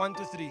 3, verse 1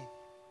 to 3.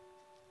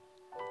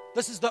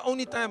 This is the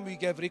only time we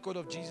have record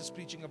of Jesus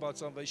preaching about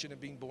salvation and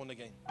being born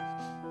again.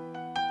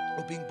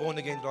 Or being born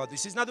again, rather. He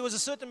says, now there was a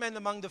certain man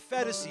among the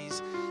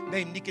Pharisees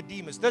named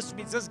Nicodemus. This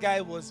means this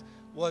guy was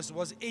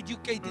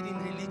educated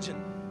in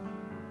religion.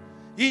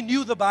 He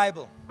knew the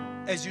Bible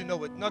as you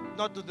know it.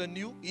 Not the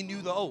new, he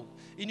knew the old.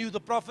 He knew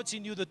the prophets, he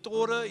knew the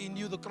Torah, he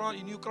knew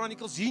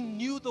Chronicles. He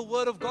knew the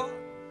Word of God.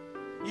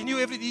 He knew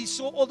everything. He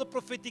saw all the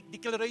prophetic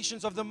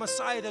declarations of the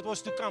Messiah that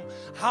was to come,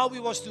 how he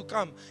was to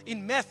come.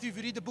 In Matthew, if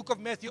you read the book of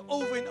Matthew,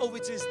 over and over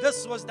it says,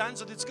 this was done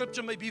so that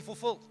Scripture may be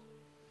fulfilled.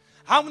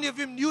 How many of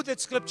you knew that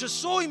Scripture,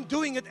 saw him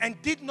doing it,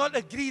 and did not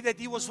agree that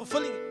he was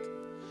fulfilling it?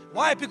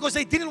 Why? Because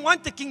they didn't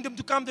want the kingdom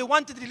to come. They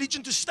wanted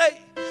religion to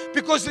stay.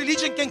 Because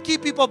religion can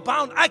keep people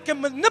bound. I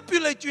can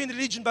manipulate you in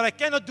religion, but I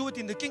cannot do it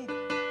in the kingdom.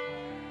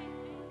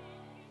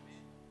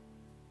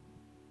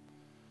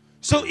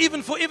 So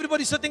even for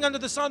everybody sitting under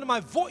the sound of my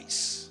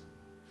voice,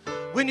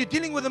 when you're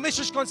dealing with a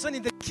message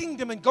concerning the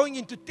kingdom and going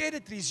into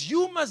territories,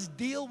 you must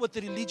deal with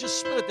the religious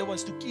spirit that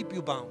wants to keep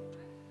you bound.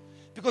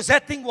 Because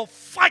that thing will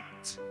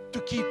fight to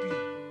keep you.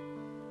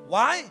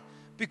 Why?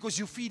 Because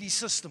you feed his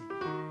system.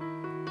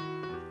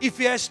 If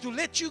he has to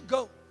let you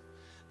go,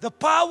 the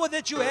power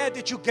that you had,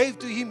 that you gave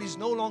to him, is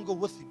no longer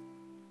with him.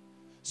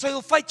 So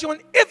he'll fight you on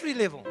every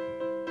level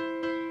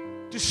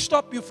to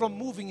stop you from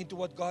moving into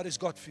what God has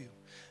got for you.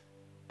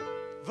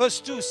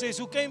 Verse 2 says,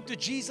 who came to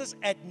Jesus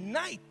at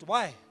night.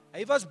 Why?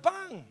 He was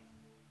bang.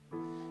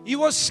 He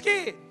was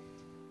scared.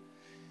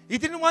 He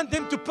didn't want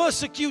them to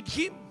persecute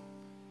him.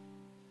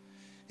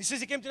 He says,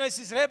 he came to night,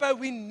 he says, Rabbi,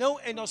 we know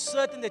and are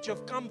certain that you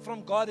have come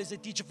from God as a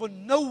teacher, for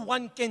no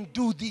one can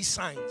do these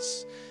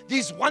signs,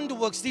 these wonder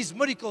works, these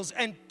miracles,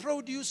 and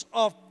produce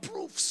of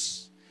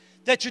proofs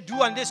that you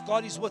do unless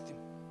God is with him.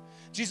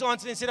 Jesus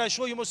answered and said, I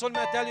assure you, most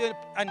solemnly I tell you,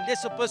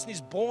 unless a person is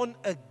born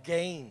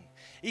again,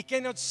 he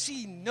cannot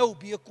see, know,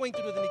 be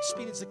acquainted with and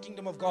experience the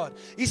kingdom of God.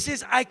 He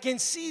says, I can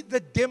see the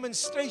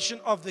demonstration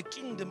of the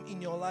kingdom in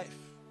your life.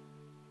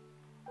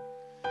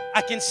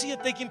 I can see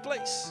it taking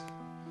place.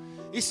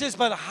 He says,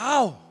 but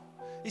how?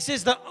 He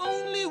says, the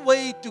only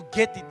way to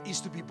get it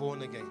is to be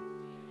born again.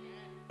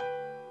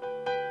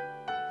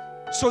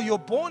 So your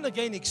born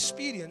again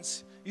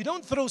experience, you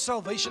don't throw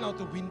salvation out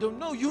the window.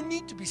 No, you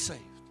need to be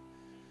saved.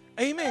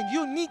 Amen.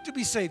 You need to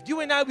be saved. You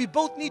and I, we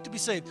both need to be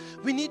saved.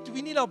 We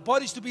need our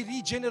bodies to be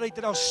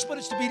regenerated, our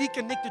spirits to be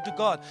reconnected to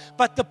God.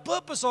 But the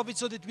purpose of it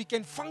so that we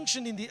can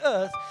function in the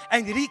earth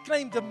and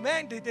reclaim the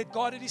mandate that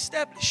God had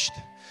established.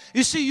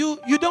 You see,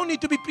 you don't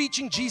need to be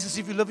preaching Jesus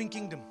if you live in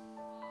kingdom.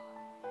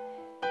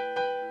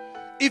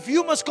 If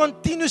you must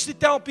continuously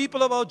tell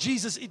people about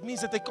Jesus, it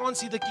means that they can't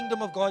see the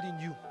kingdom of God in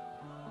you.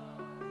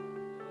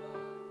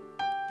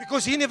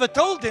 Because He never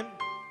told them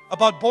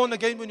about born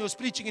again when He was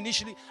preaching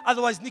initially.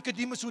 Otherwise,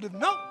 Nicodemus would have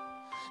known.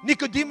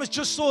 Nicodemus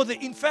just saw the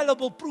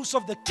infallible proofs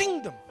of the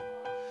kingdom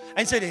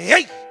and said,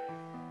 hey,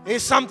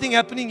 there's something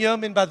happening here,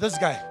 man, by this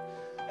guy.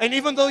 And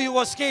even though he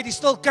was scared, he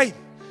still came.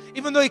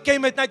 Even though he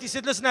came at night, he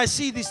said, listen, I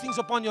see these things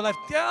upon your life.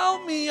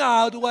 Tell me,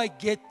 how do I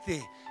get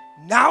there?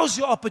 Now's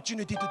your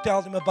opportunity to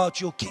tell them about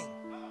your King.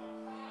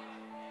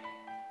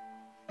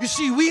 You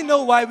see, we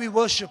know why we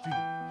worship Him.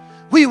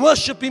 We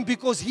worship Him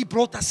because He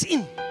brought us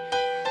in.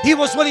 He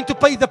was willing to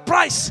pay the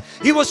price.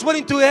 He was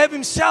willing to have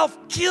Himself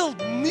killed,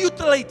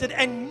 mutilated,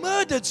 and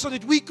murdered so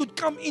that we could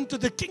come into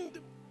the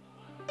kingdom.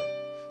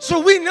 So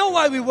we know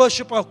why we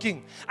worship our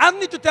King. I don't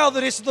need to tell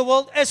the rest of the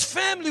world. As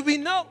family, we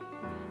know.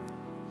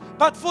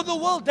 But for the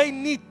world, they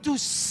need to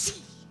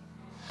see.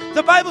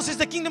 The Bible says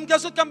the kingdom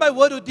does not come by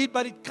word or deed,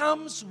 but it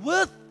comes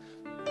with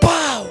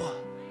power.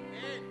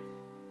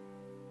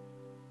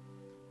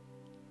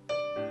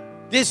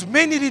 There's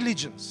many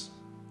religions.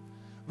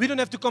 We don't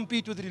have to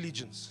compete with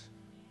religions.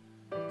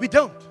 We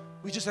don't.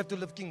 We just have to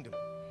live kingdom.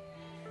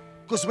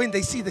 Because when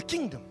they see the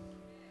kingdom,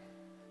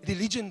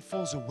 religion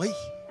falls away.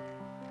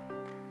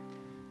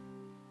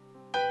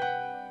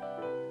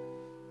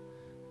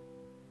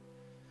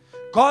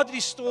 God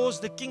restores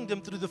the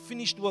kingdom through the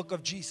finished work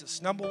of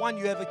Jesus. Number one,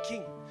 you have a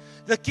king.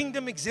 The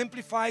kingdom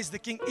exemplifies the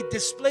king. It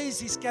displays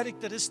His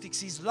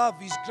characteristics, His love,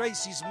 His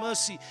grace, His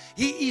mercy.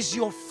 He is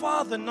your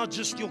Father, not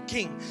just your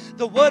king.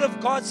 The Word of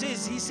God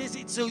says, He says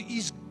it's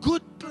His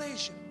good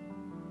pleasure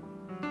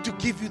to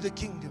give you the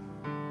kingdom.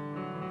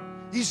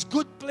 His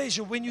good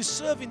pleasure. When you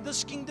serve in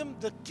this kingdom,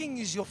 the king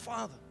is your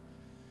Father.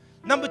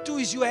 Number two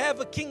is you have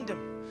a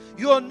kingdom.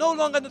 You are no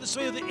longer under the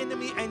sway of the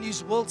enemy and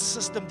his world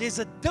system. There's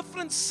a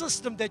different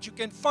system that you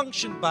can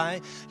function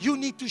by. You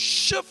need to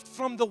shift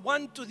from the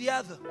one to the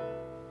other.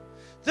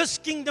 This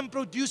kingdom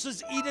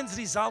produces Eden's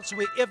results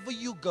wherever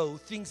you go.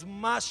 Things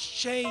must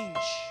change.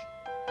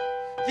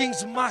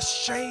 Things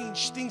must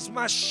change. Things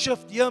must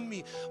shift. Hear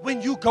me.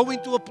 When you go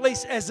into a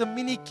place as a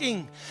mini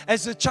king,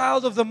 as a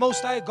child of the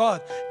Most High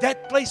God,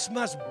 that place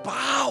must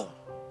bow.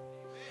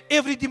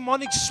 Every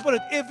demonic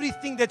spirit,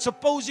 everything that's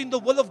opposing the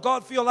will of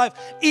God for your life,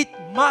 it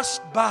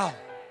must bow.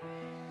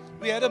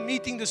 We had a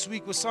meeting this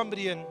week with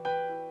somebody and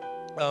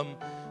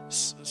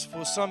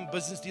for some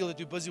business deal that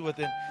we're busy with,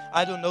 and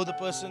I don't know the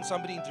person.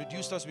 Somebody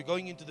introduced us. We're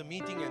going into the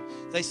meeting and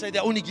they say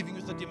they're only giving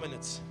you 30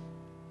 minutes.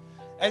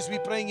 As we're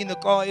praying in the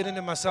car, Aaron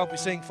and myself, we're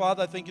saying,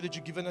 Father, I thank you that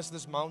you've given us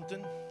this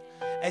mountain.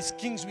 As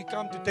kings, we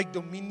come to take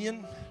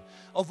dominion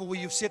over where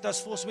you've set us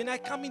for. So when I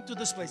come into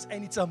this place,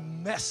 and it's a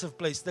massive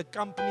place, the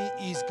company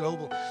is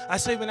global. I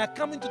say, when I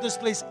come into this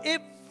place,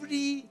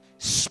 every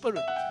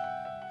spirit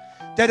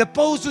that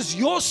opposes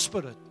your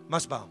spirit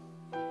must bow.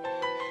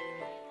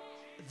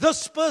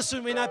 This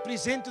person, when I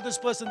present to this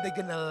person, they're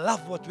going to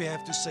love what we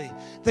have to say.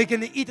 They're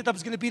going to eat it up.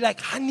 It's going to be like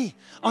honey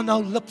on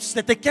our lips,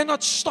 that they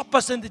cannot stop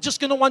us and they're just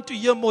going to want to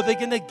hear more. They're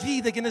going to agree.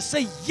 They're going to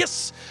say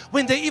yes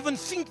when they even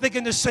think they're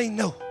going to say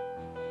no.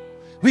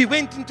 We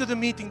went into the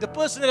meeting. The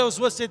person that I was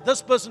with said,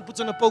 this person puts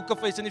on a poker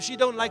face, and if she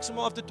don't like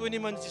someone after 20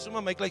 minutes,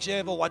 someone make like she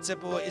have a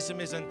WhatsApp or a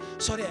SMS, and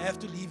sorry, I have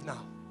to leave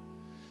now.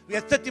 We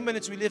had 30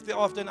 minutes. We left there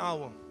after an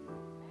hour.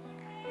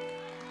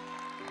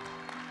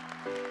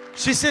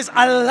 She says,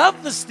 I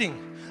love this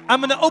thing.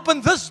 I'm going to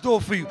open this door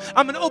for you.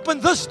 I'm going to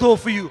open this door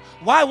for you.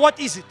 Why? What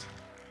is it?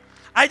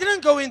 I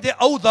didn't go in there,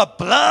 oh, the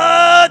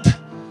blood.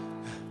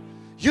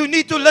 You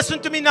need to listen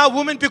to me now,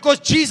 woman,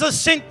 because Jesus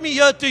sent me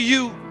here to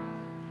you.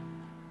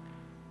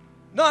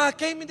 No, I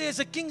came in there as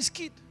a king's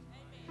kid.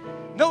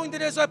 Knowing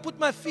that as I put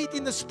my feet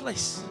in this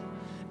place,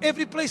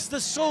 every place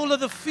the sole of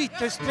the feet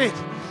has tread,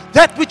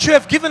 that which you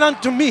have given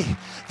unto me,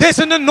 there's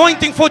an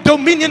anointing for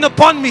dominion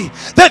upon me,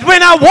 that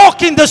when I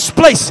walk in this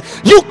place,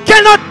 you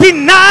cannot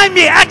deny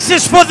me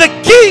access, for the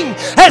King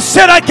has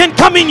said I can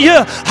come in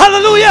here.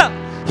 Hallelujah.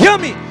 Hear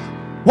me.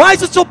 Why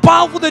is it so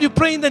powerful that you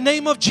pray in the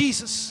name of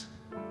Jesus?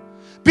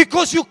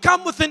 Because you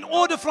come with an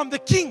order from the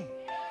King.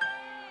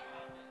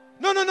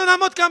 No, I'm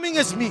not coming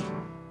as me.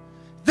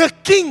 The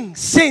King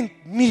sent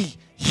me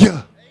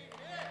here.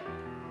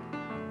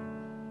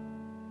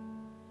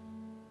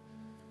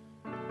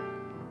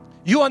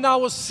 You are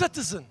now a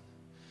citizen.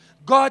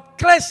 God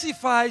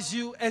classifies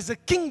you as a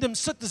kingdom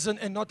citizen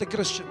and not a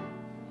Christian.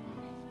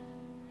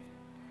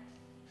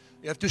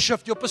 You have to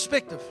shift your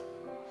perspective.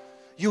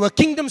 You're a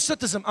kingdom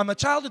citizen. I'm a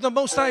child of the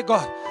Most High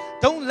God.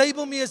 Don't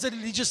label me as a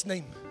religious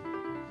name.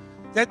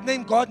 That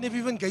name God never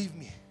even gave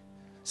me.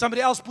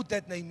 Somebody else put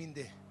that name in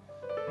there.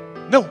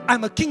 No,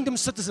 I'm a kingdom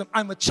citizen.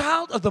 I'm a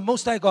child of the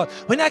Most High God.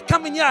 When I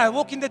come in here, I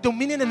walk in the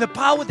dominion and the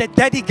power that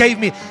Daddy gave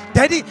me.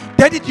 Daddy,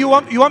 do you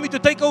want me to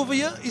take over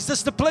here? Is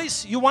this the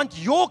place? You want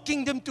your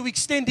kingdom to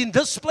extend in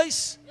this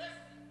place?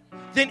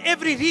 Then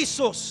every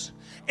resource,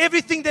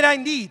 everything that I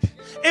need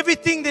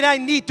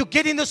to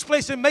get in this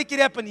place and make it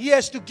happen, He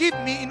has to give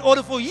me in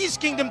order for His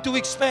kingdom to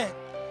expand.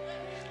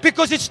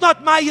 Because it's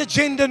not my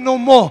agenda no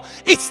more.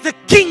 It's the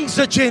King's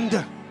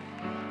agenda.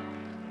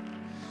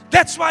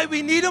 That's why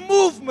we need a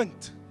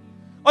movement.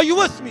 Are you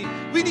with me?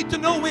 We need to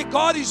know where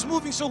God is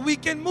moving so we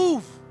can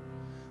move.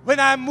 When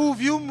I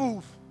move, you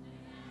move.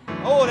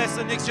 Oh, that's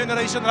the next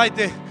generation right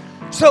there.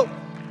 So,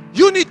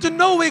 you need to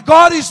know where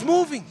God is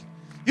moving.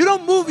 You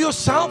don't move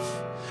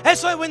yourself.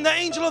 That's why when the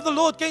angel of the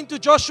Lord came to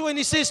Joshua and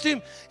he says to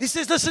him, he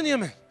says, listen here,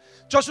 man.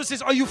 Joshua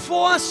says, are you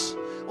for us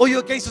or are you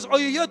against us? Are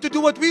you here to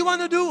do what we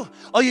want to do? Or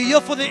are you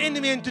here for the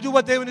enemy and to do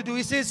what they want to do?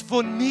 He says,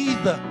 for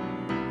neither.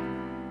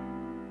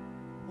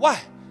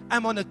 Why?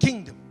 I'm on a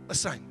kingdom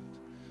assignment.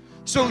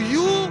 So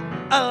you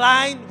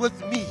align with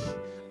me.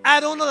 I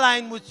don't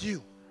align with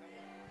you.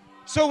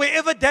 So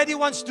wherever Daddy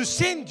wants to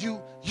send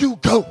you, you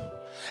go.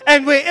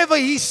 And wherever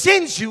He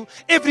sends you,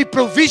 every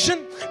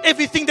provision,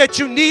 everything that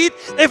you need,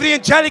 every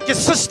angelic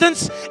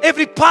assistance,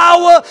 every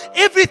power,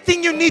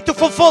 everything you need to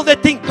fulfill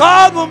that thing,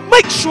 God will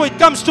make sure it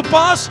comes to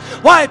pass.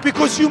 Why?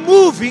 Because you're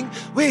moving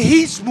where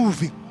He's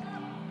moving.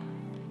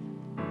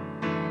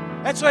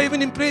 That's why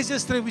even in praise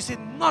yesterday we said,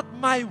 not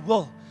my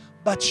will,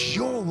 but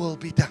your will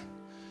be done.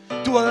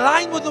 To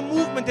align with the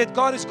movement that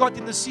God has got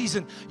in the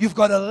season, you've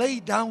got to lay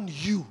down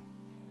you.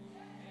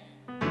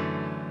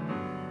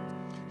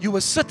 You're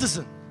a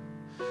citizen.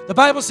 The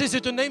Bible says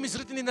that your name is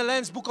written in the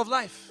Lamb's Book of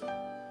Life.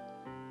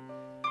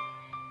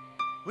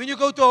 When you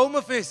go to a home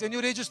affairs and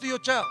you register your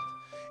child,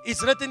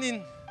 it's written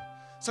in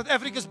South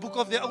Africa's book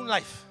of their own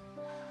life.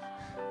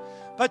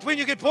 But when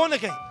you get born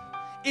again,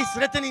 it's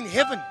written in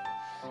heaven.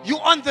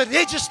 You're on the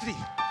registry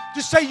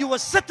to say you're a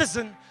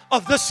citizen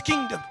of this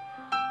kingdom.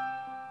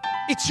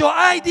 It's your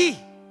ID.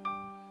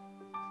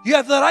 You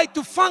have the right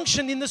to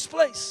function in this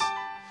place.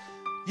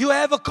 You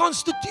have a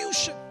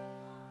constitution.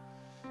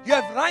 You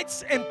have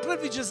rights and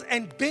privileges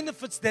and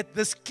benefits that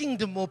this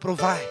kingdom will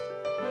provide.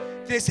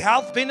 There's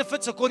health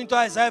benefits according to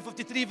Isaiah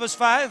 53 verse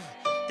 5.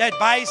 That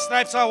by His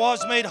stripes I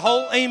was made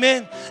whole.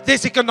 Amen.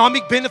 There's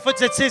economic benefits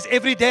that says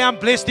every day I'm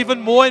blessed even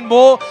more and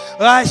more.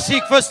 I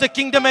seek first the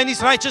kingdom and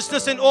His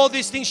righteousness, and all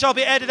these things shall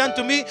be added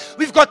unto me.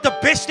 We've got the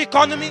best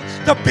economy,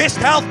 the best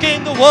healthcare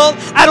in the world.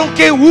 I don't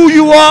care who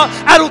you are.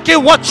 I don't care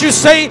what you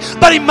say.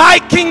 But in my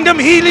kingdom,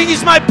 healing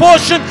is my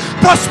portion.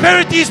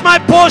 Prosperity is my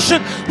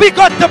portion. We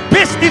got the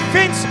best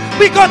defense.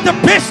 We got the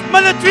best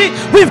military.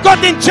 We've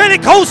got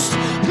angelic hosts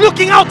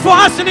looking out for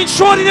us and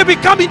ensuring that we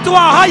come into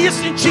our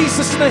highest in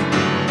Jesus' name.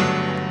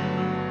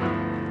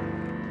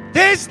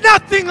 There's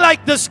nothing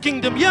like this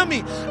kingdom. Hear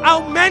me.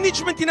 Our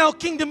management in our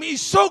kingdom is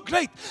so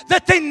great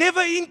that they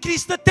never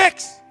increase the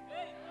tax.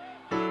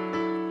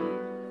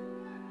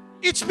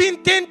 It's been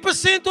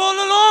 10% all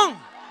along.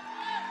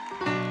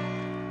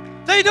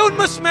 They don't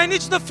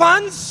mismanage the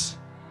funds.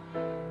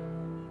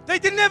 They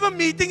didn't have a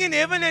meeting in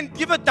heaven and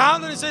give it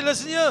down and say,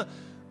 listen here,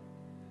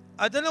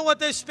 I don't know what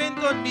they spent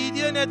on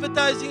media and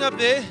advertising up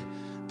there,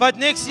 but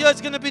next year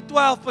it's going to be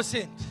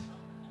 12%.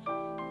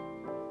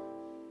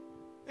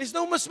 There's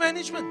no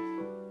mismanagement.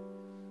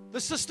 The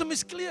system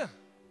is clear.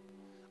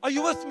 Are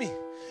you with me?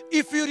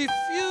 If you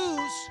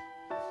refuse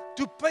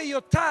to pay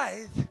your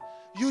tithe,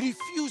 you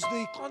refuse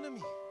the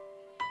economy.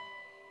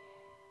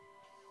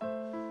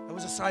 That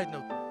was a side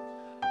note.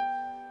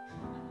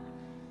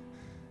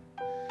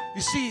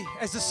 You see,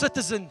 as a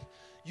citizen,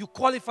 you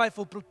qualify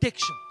for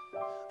protection,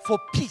 for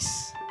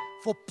peace,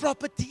 for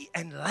property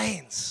and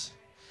lands.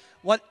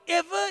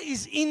 Whatever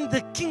is in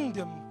the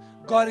kingdom,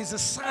 God is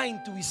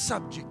assigned to His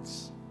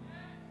subjects.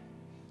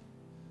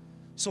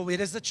 So where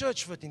does the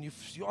church fit in? You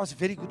ask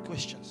very good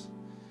questions.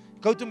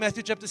 Go to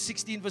Matthew chapter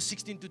 16, verse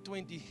 16 to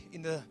 20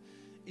 in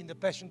the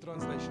Passion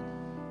Translation.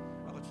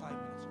 I've got 5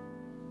 minutes.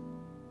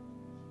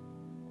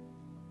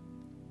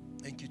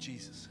 Thank you,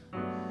 Jesus.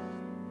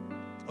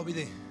 I'll be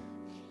there.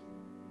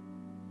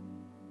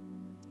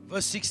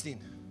 Verse 16.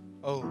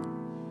 Oh,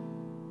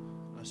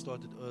 I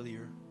started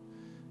earlier.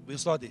 We'll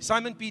start there.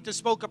 Simon Peter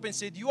spoke up and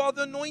said, you are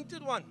the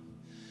anointed one,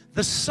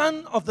 the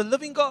Son of the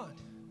living God.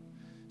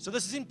 So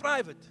this is in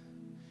private.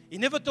 He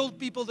never told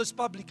people this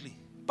publicly.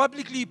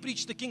 Publicly, He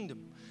preached the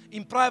kingdom.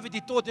 In private, He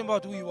taught them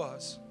about who He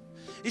was.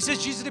 He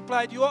says, Jesus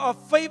replied, you are a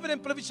favored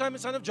and privileged Simon,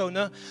 son of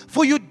Jonah,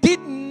 for you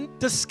didn't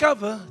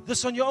discover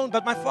this on your own,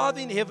 but my Father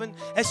in heaven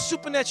has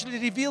supernaturally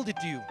revealed it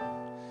to you.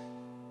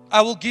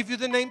 I will give you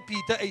the name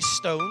Peter, a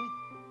stone,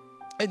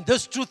 and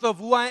this truth of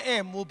who I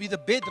am will be the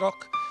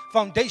bedrock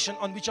foundation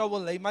on which I will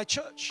lay my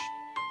church.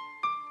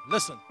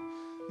 Listen,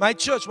 my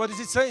church, what does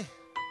it say?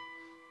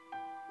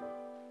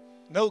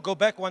 No, go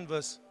back one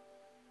verse.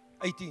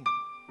 18.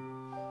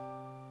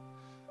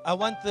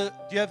 Do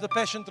you have the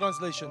Passion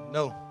Translation?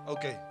 No.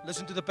 Okay.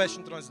 Listen to the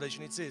Passion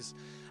Translation. It says,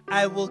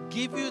 I will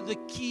give you the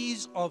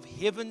keys of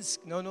heaven's,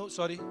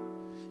 sorry.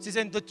 It says,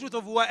 and the truth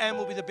of who I am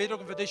will be the bedrock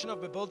and foundation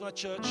of my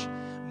church,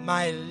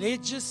 my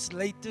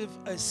legislative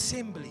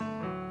assembly.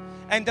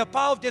 And the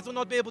power of death will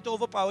not be able to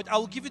overpower it. I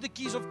will give you the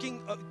keys of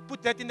king.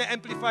 Put that in the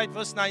Amplified,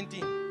 verse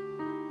 19.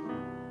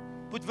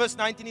 Put verse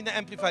 19 in the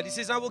Amplified. It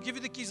says, I will give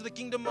you the keys of the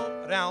kingdom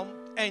realm.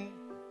 And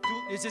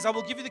it says, I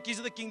will give you the keys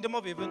of the kingdom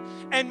of heaven.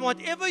 And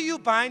whatever you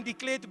bind,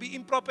 declare to be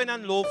improper and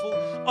unlawful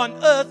on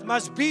earth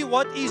must be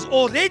what is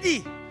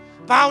already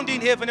bound in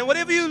heaven. And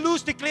whatever you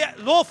loose, declare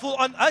lawful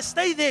on earth.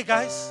 Stay there,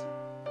 guys.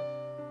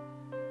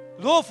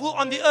 Lawful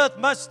on the earth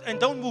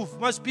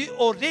must be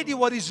already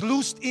what is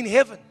loosed in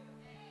heaven.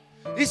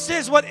 It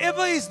says,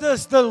 whatever is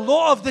the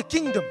law of the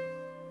kingdom,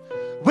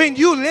 when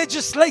you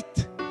legislate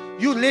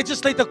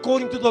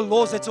according to the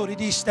laws that's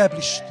already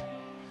established.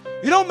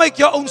 You don't make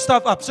your own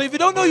stuff up. So if you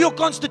don't know your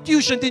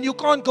constitution, then you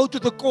can't go to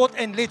the court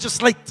and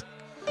legislate.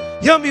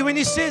 Hear me, when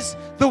he says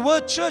the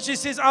word church, he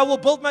says, I will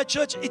build my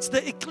church. It's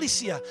the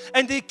ecclesia.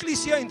 And the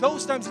ecclesia in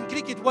those times in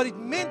Greek, what it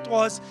meant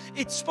was,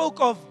 it spoke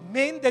of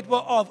men that were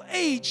of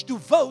age to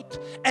vote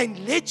and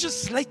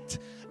legislate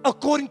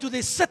according to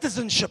their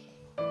citizenship.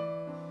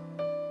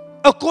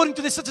 According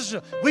to their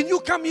citizenship. When you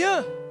come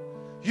here,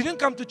 you didn't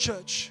come to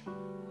church.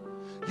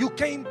 You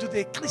came to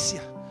the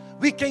ecclesia.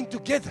 We came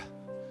together.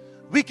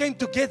 We came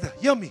together.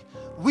 Hear me.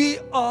 We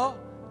are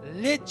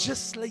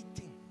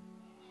legislating.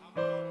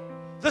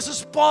 This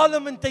is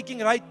Parliament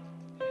taking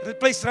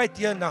place right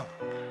here now.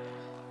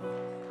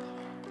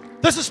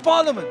 This is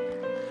Parliament.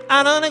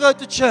 And I want to go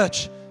to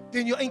church.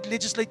 Then you ain't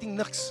legislating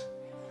nix.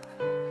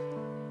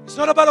 It's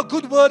not about a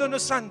good word on a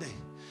Sunday.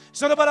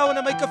 It's not about I want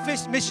to make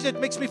a message that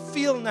makes me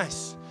feel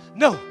nice.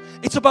 No,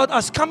 it's about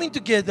us coming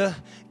together,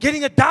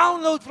 getting a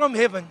download from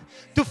heaven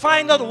to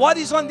find out what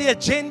is on the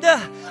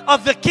agenda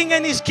of the King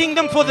and His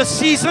kingdom for the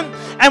season.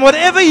 And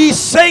whatever He's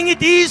saying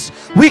it is,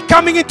 we're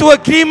coming into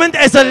agreement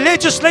as a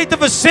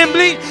legislative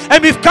assembly,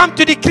 and we've come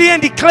to decree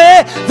and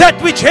declare that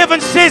which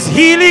heaven says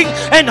healing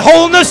and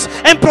wholeness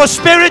and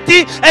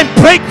prosperity and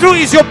breakthrough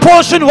is your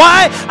portion.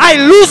 Why? I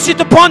loose it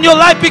upon your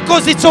life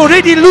because it's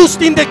already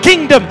loosed in the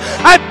kingdom.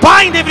 I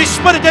bind every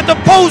spirit that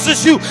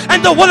opposes you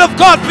and the will of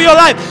God for your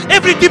life.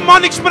 Every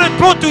demonic spirit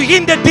brought to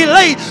hinder,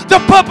 delay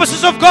the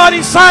purposes of God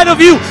inside of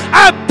you.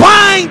 I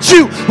bind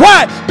you.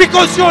 Why?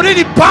 Because you're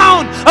already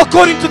bound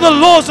according to the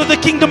laws of the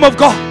kingdom of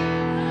God.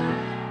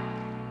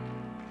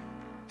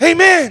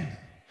 Amen.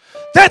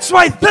 That's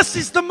why this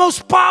is the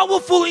most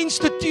powerful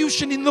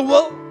institution in the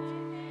world.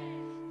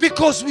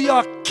 Because we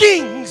are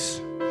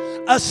kings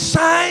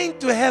assigned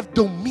to have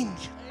dominion.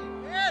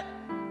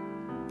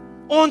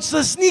 Ons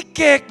is nie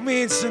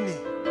kerkmense nie.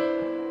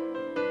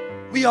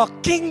 We are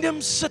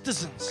kingdom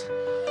citizens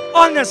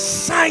on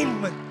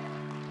assignment.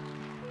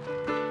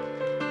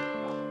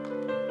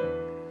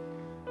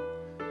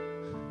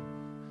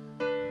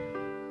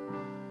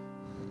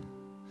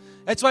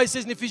 That's why it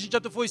says in Ephesians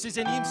chapter 4, it says,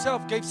 and He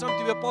Himself gave some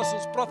to be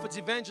apostles, prophets,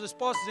 evangelists,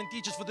 pastors, and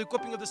teachers for the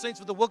equipping of the saints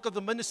for the work of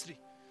the ministry.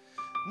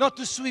 Not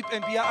to sweep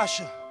and be an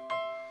usher.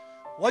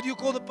 What do you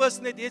call the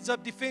person that heads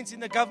up defense in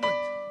the government?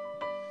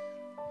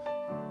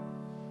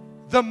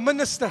 The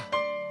minister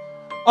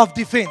of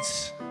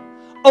defense.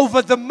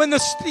 Over the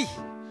ministry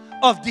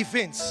of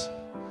defense.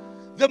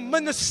 The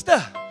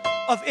minister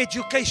of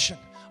education.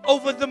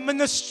 Over the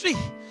ministry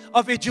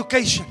of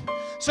education.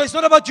 So it's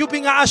not about you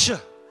being an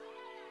usher.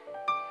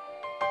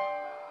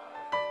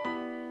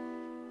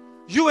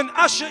 You an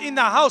usher in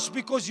the house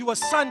because you are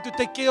son to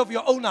take care of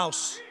your own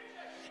house.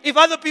 If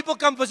other people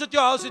come visit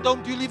your house, you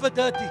leave it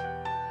dirty.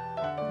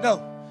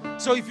 No.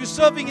 So if you're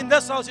serving in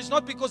this house, it's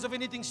not because of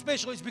anything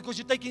special. It's because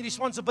you're taking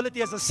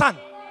responsibility as a son.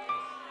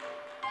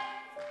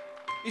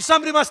 If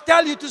somebody must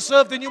tell you to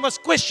serve, then you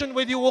must question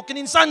whether you're walking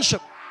in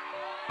sonship.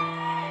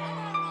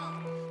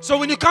 So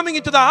when you're coming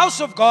into the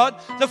house of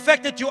God, the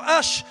fact that you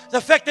ush,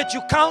 the fact that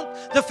you count,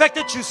 the fact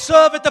that you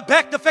serve at the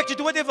back, the fact you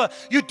do whatever,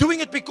 you're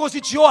doing it because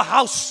it's your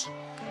house.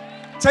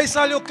 Sy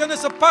sal jou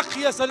kinders 'n pak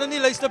gee as hulle nie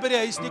luister by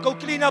die huis nie. Go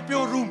clean up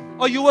your room.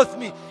 Are you with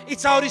me?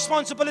 It's our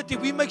responsibility.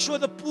 We make sure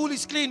the pool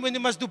is clean when they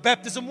must do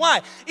baptism.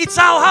 Why? It's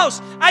our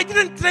house. I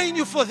didn't train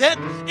you for that.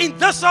 In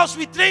this house,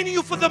 we're training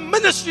you for the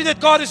ministry that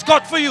God has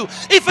got for you.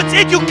 If it's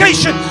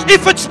education,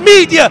 if it's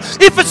media,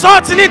 if it's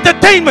arts and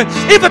entertainment,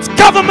 if it's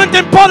government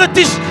and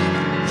politics,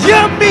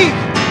 hear me.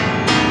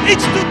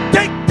 It's to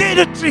take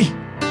territory.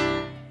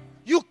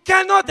 You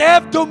cannot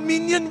have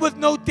dominion with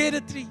no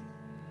territory.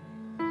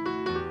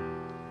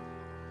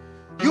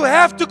 You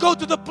have to go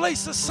to the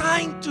place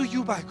assigned to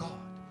you by God.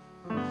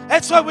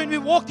 That's why when we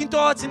walked into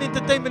arts and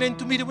entertainment and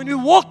to media, when we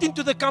walked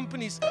into the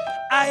companies,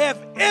 I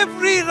have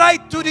every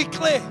right to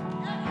declare.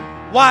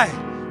 Why?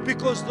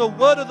 Because the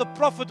word of the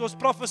prophet was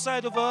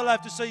prophesied over her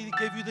life to say He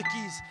gave you the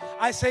keys.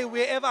 I say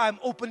wherever I'm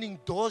opening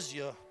doors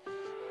here,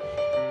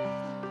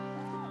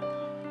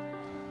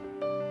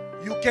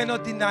 you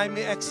cannot deny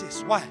me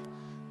access. Why?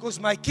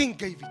 Because my king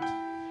gave it.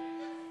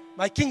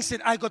 My king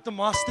said, I got the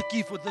master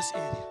key for this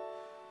area.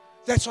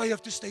 That's why you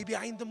have to stay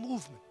behind the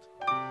movement.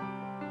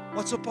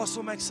 What's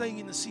Apostle Max saying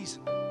in the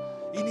season?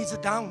 He needs a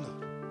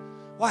download.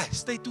 Why?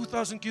 Stay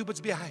 2,000 cubits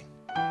behind.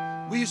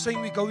 Where you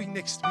saying we're going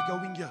next? We're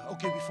going here.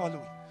 Okay, we're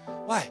following.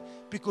 Why?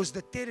 Because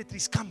the territory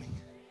is coming.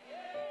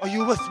 Are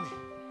you with me?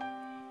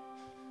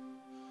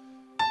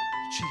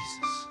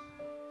 Jesus.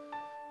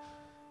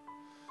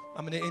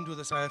 I'm going to end with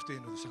this. I have to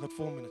end with this. I've got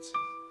 4 minutes.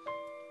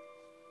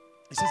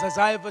 It says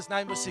Isaiah verse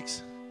 9 verse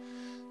 6.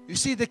 You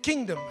see the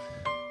kingdom.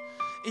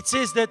 It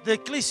says that the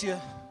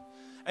ecclesia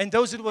and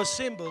those that were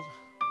assembled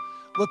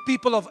were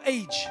people of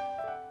age.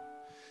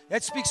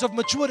 That speaks of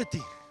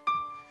maturity.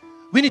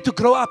 We need to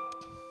grow up.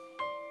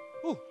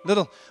 Ooh,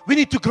 little. We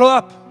need to grow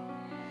up.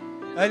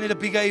 I need a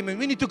bigger amen.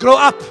 We need to grow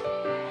up.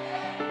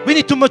 We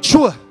need to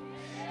mature.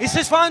 It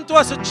says, for unto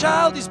us a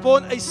child is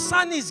born, a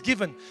son is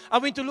given. I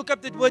went to look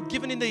up that word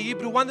given in the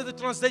Hebrew. One of the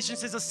translations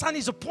says, a son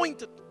is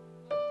appointed.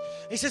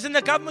 He says, and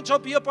the government shall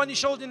be upon his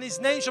shoulder, and his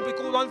name shall be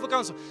called Wonderful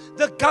Counselor.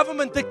 The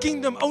government, the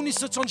kingdom, only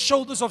sits on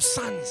shoulders of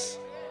sons,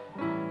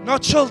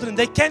 not children.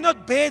 They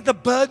cannot bear the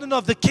burden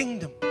of the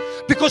kingdom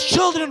because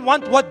children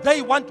want what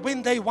they want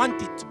when they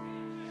want it.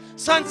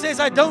 Son says,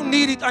 I don't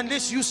need it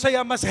unless you say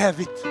I must have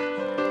it.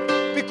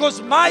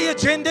 Because my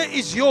agenda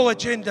is your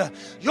agenda.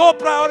 Your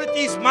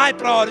priority is my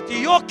priority.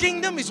 Your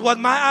kingdom is what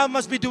I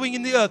must be doing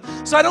in the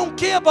earth. So I don't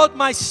care about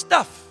my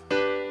stuff.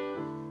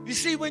 You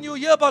see, when you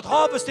hear about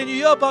harvest and you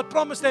hear about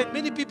promised land,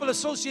 many people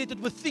associated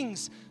with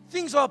things.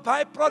 Things are a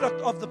byproduct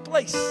of the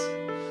place.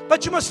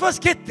 But you must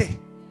first get there.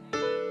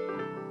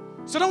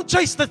 So don't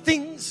chase the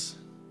things.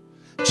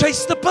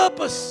 Chase the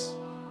purpose.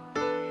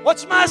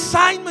 What's my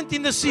assignment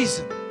in the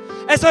season?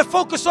 As I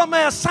focus on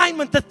my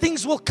assignment, the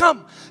things will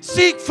come.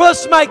 Seek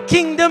first my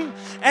kingdom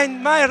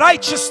and my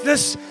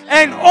righteousness,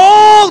 and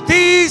all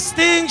these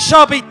things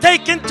shall be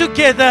taken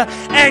together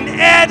and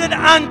added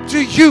unto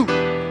you.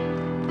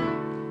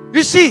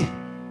 You see,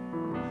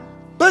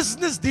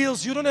 business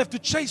deals, you don't have to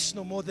chase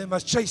no more. They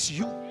must chase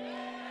you.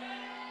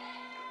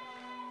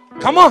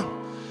 Come on.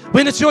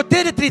 When it's your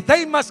territory,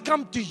 they must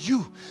come to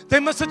you. They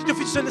must say to your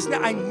future, say, listen,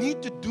 I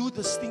need to do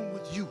this thing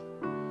with you.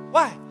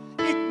 Why?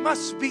 It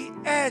must be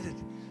added.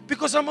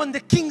 Because I'm on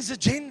the king's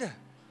agenda.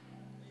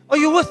 Are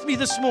you with me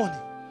this morning?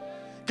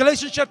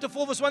 Galatians chapter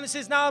 4 verse 1, it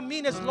says, now I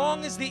mean, as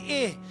long as the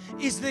heir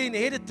is the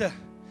inheritor,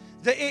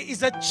 the heir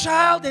is a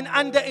child and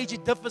underage,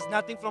 it differs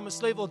nothing from a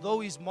slave,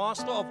 although he's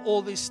master of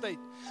all the estate.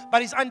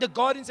 But he's under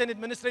guardians and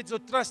administrators or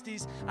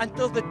trustees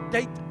until the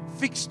date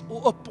fixed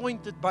or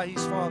appointed by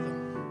his father.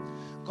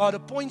 God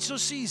appoints your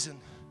season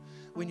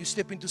when you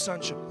step into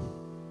sonship.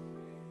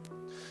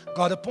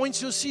 God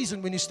appoints your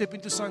season when you step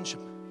into sonship.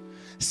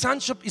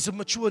 Sonship is a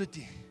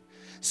maturity.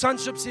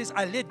 Sonship says,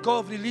 I let go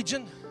of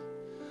religion.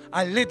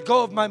 I let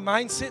go of my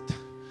mindset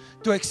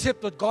to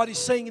accept what God is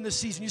saying in the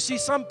season. You see,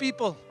 some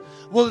people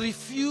will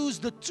refuse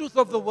the truth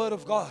of the Word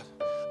of God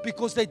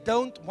because they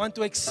don't want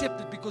to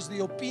accept it because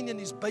their opinion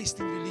is based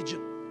in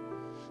religion.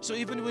 So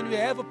even when we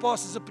have a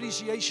pastor's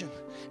appreciation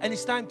and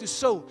it's time to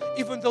sow,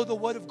 even though the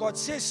Word of God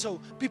says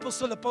so, people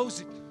still oppose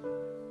it.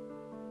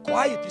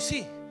 Quiet, you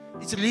see,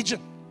 it's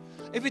religion.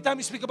 Every time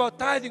you speak about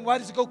tithing, why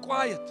does it go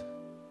quiet?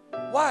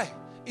 Why?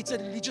 It's a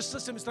religious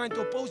system that's trying to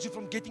oppose you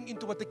from getting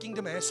into what the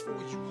kingdom has for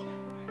you.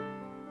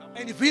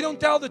 And if we don't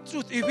tell the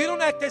truth, if we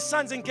don't act as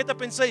sons and get up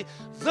and say,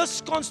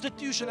 this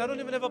constitution, I don't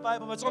even have a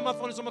Bible, but it's on my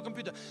phone, it's on my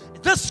computer.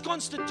 This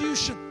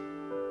constitution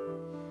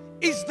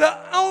is the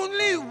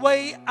only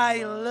way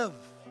I live.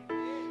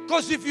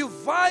 Because if you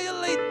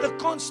violate the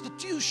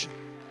constitution,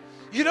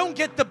 you don't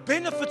get the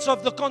benefits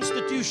of the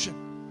constitution.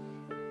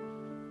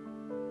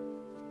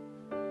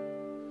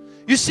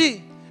 You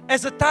see,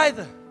 as a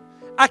tither,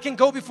 I can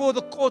go before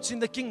the courts in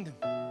the kingdom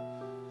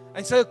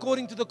and say,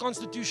 according to the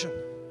constitution,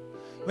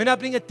 when I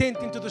bring a tent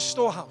into the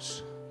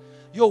storehouse,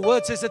 your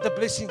word says that the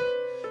blessing,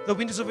 the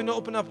windows of heaven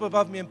open up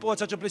above me and pour out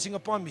such a blessing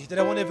upon me that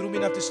I won't have room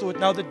enough to store it.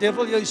 Now the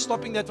devil here is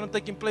stopping that from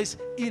taking place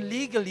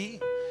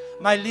illegally.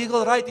 My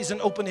legal right is an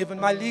open heaven.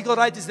 My legal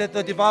right is that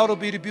the devourer will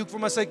be rebuked for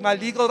my sake. My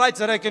legal right is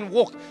that I can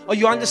walk. Are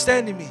you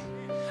understanding me?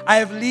 I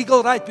have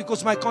legal right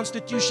because my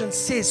constitution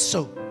says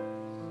so.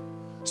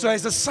 So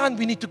as a son,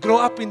 we need to grow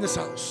up in this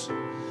house.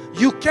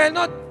 You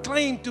cannot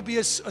claim to be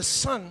a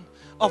son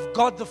of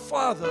God the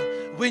Father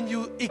when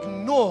you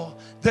ignore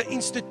the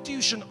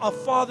institution of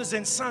fathers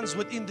and sons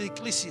within the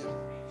ecclesia.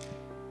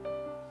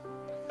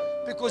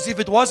 Because if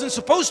it wasn't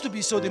supposed to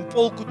be so, then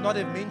Paul could not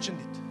have mentioned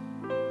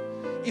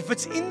it. If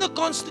it's in the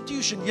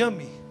constitution, hear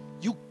me,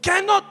 you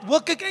cannot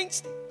work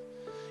against it.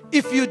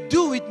 If you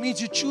do, it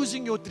means you're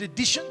choosing your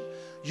tradition,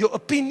 your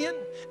opinion,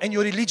 and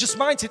your religious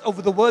mindset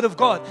over the Word of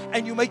God,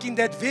 and you're making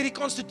that very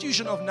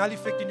constitution of null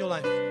effect in your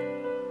life.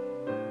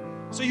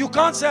 So you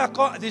can't say,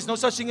 there's no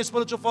such thing as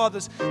spiritual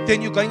fathers,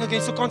 then you're going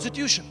against the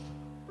constitution.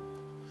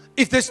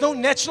 If there's no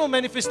natural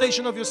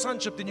manifestation of your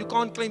sonship, then you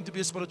can't claim to be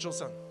a spiritual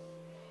son.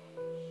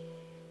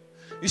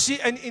 You see,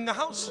 and in the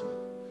house,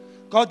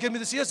 God gave me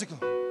this years ago.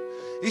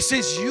 He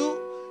says,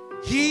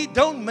 He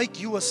don't make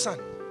you a son.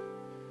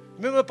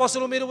 Remember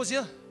Apostle Omero was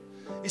here?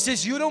 He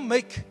says,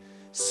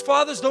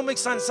 fathers don't make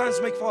sons, sons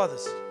make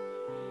fathers.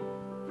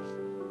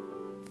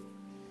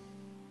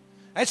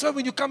 That's why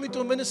when you come into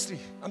a ministry,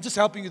 I'm just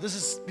helping you. This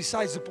is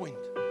besides the point.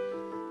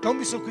 Don't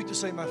be so quick to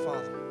say, my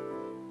Father.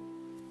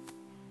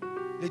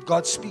 Let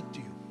God speak to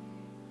you.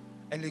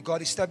 And let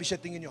God establish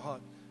that thing in your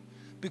heart.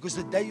 Because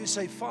the day you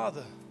say,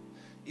 Father,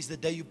 is the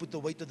day you put the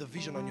weight of the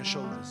vision on your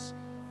shoulders.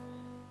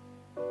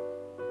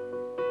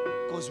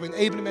 Because when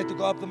Abraham had to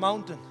go up the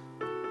mountain,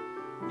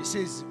 he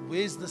says,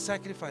 where's the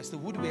sacrifice? The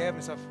wood we have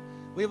and stuff.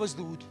 Where was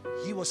the wood?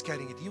 He was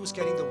carrying it. He was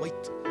carrying the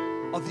weight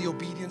of the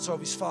obedience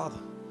of his father.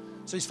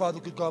 So his father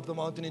could go up the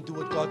mountain and do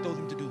what God told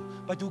him to do.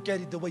 But who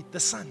carried the weight? The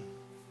son.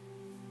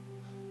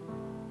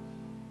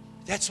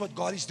 That's what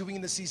God is doing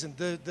in the season.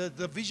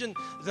 The vision,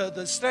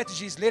 the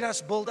strategy is let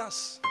us build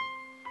us.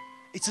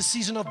 It's a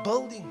season of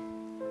building.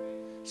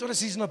 It's not a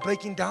season of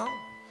breaking down.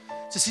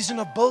 It's a season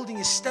of building,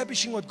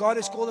 establishing what God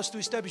has called us to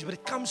establish. But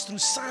it comes through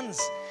sons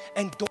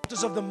and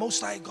daughters of the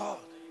Most High God.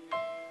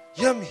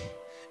 Hear me?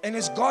 And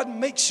as God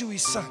makes you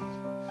His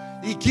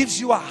son, He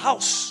gives you a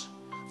house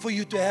for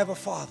you to have a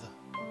father.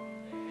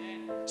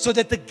 So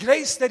that the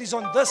grace that is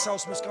on this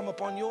house must come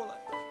upon your life.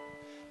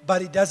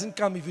 But it doesn't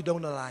come if you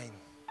don't align.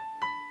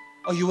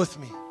 Are you with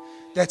me?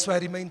 That's why I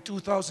remain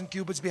 2,000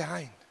 cubits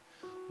behind.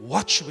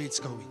 Watch where it's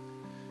going.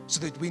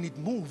 So that when it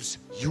moves,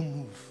 you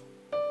move.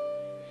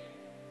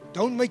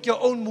 Don't make your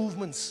own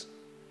movements.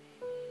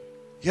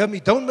 Hear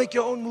me? Don't make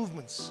your own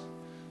movements.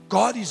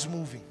 God is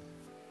moving.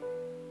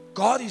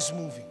 God is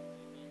moving.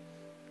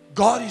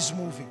 God is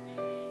moving.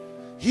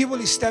 He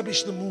will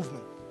establish the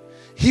movement.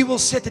 He will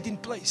set it in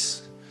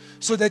place.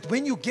 So that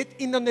when you get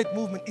in on that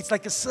movement, it's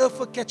like a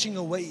surfer catching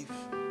a wave.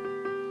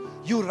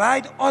 You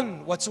ride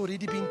on what's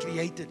already been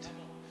created.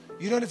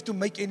 You don't have to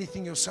make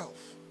anything yourself.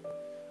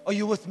 Are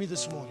you with me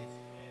this morning?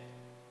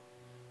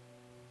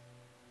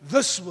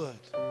 This word,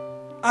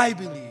 I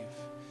believe,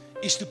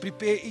 is to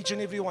prepare each and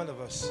every one of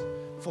us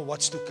for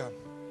what's to come.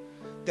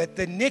 That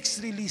the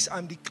next release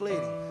I'm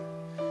declaring,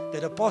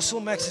 that Apostle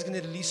Max is going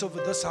to release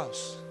over this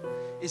house,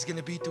 is going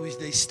to be to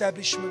the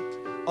establishment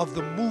of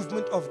the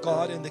movement of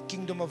God and the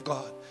kingdom of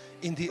God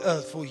in the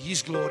earth for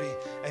His glory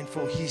and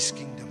for His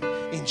kingdom.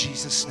 In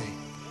Jesus'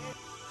 name.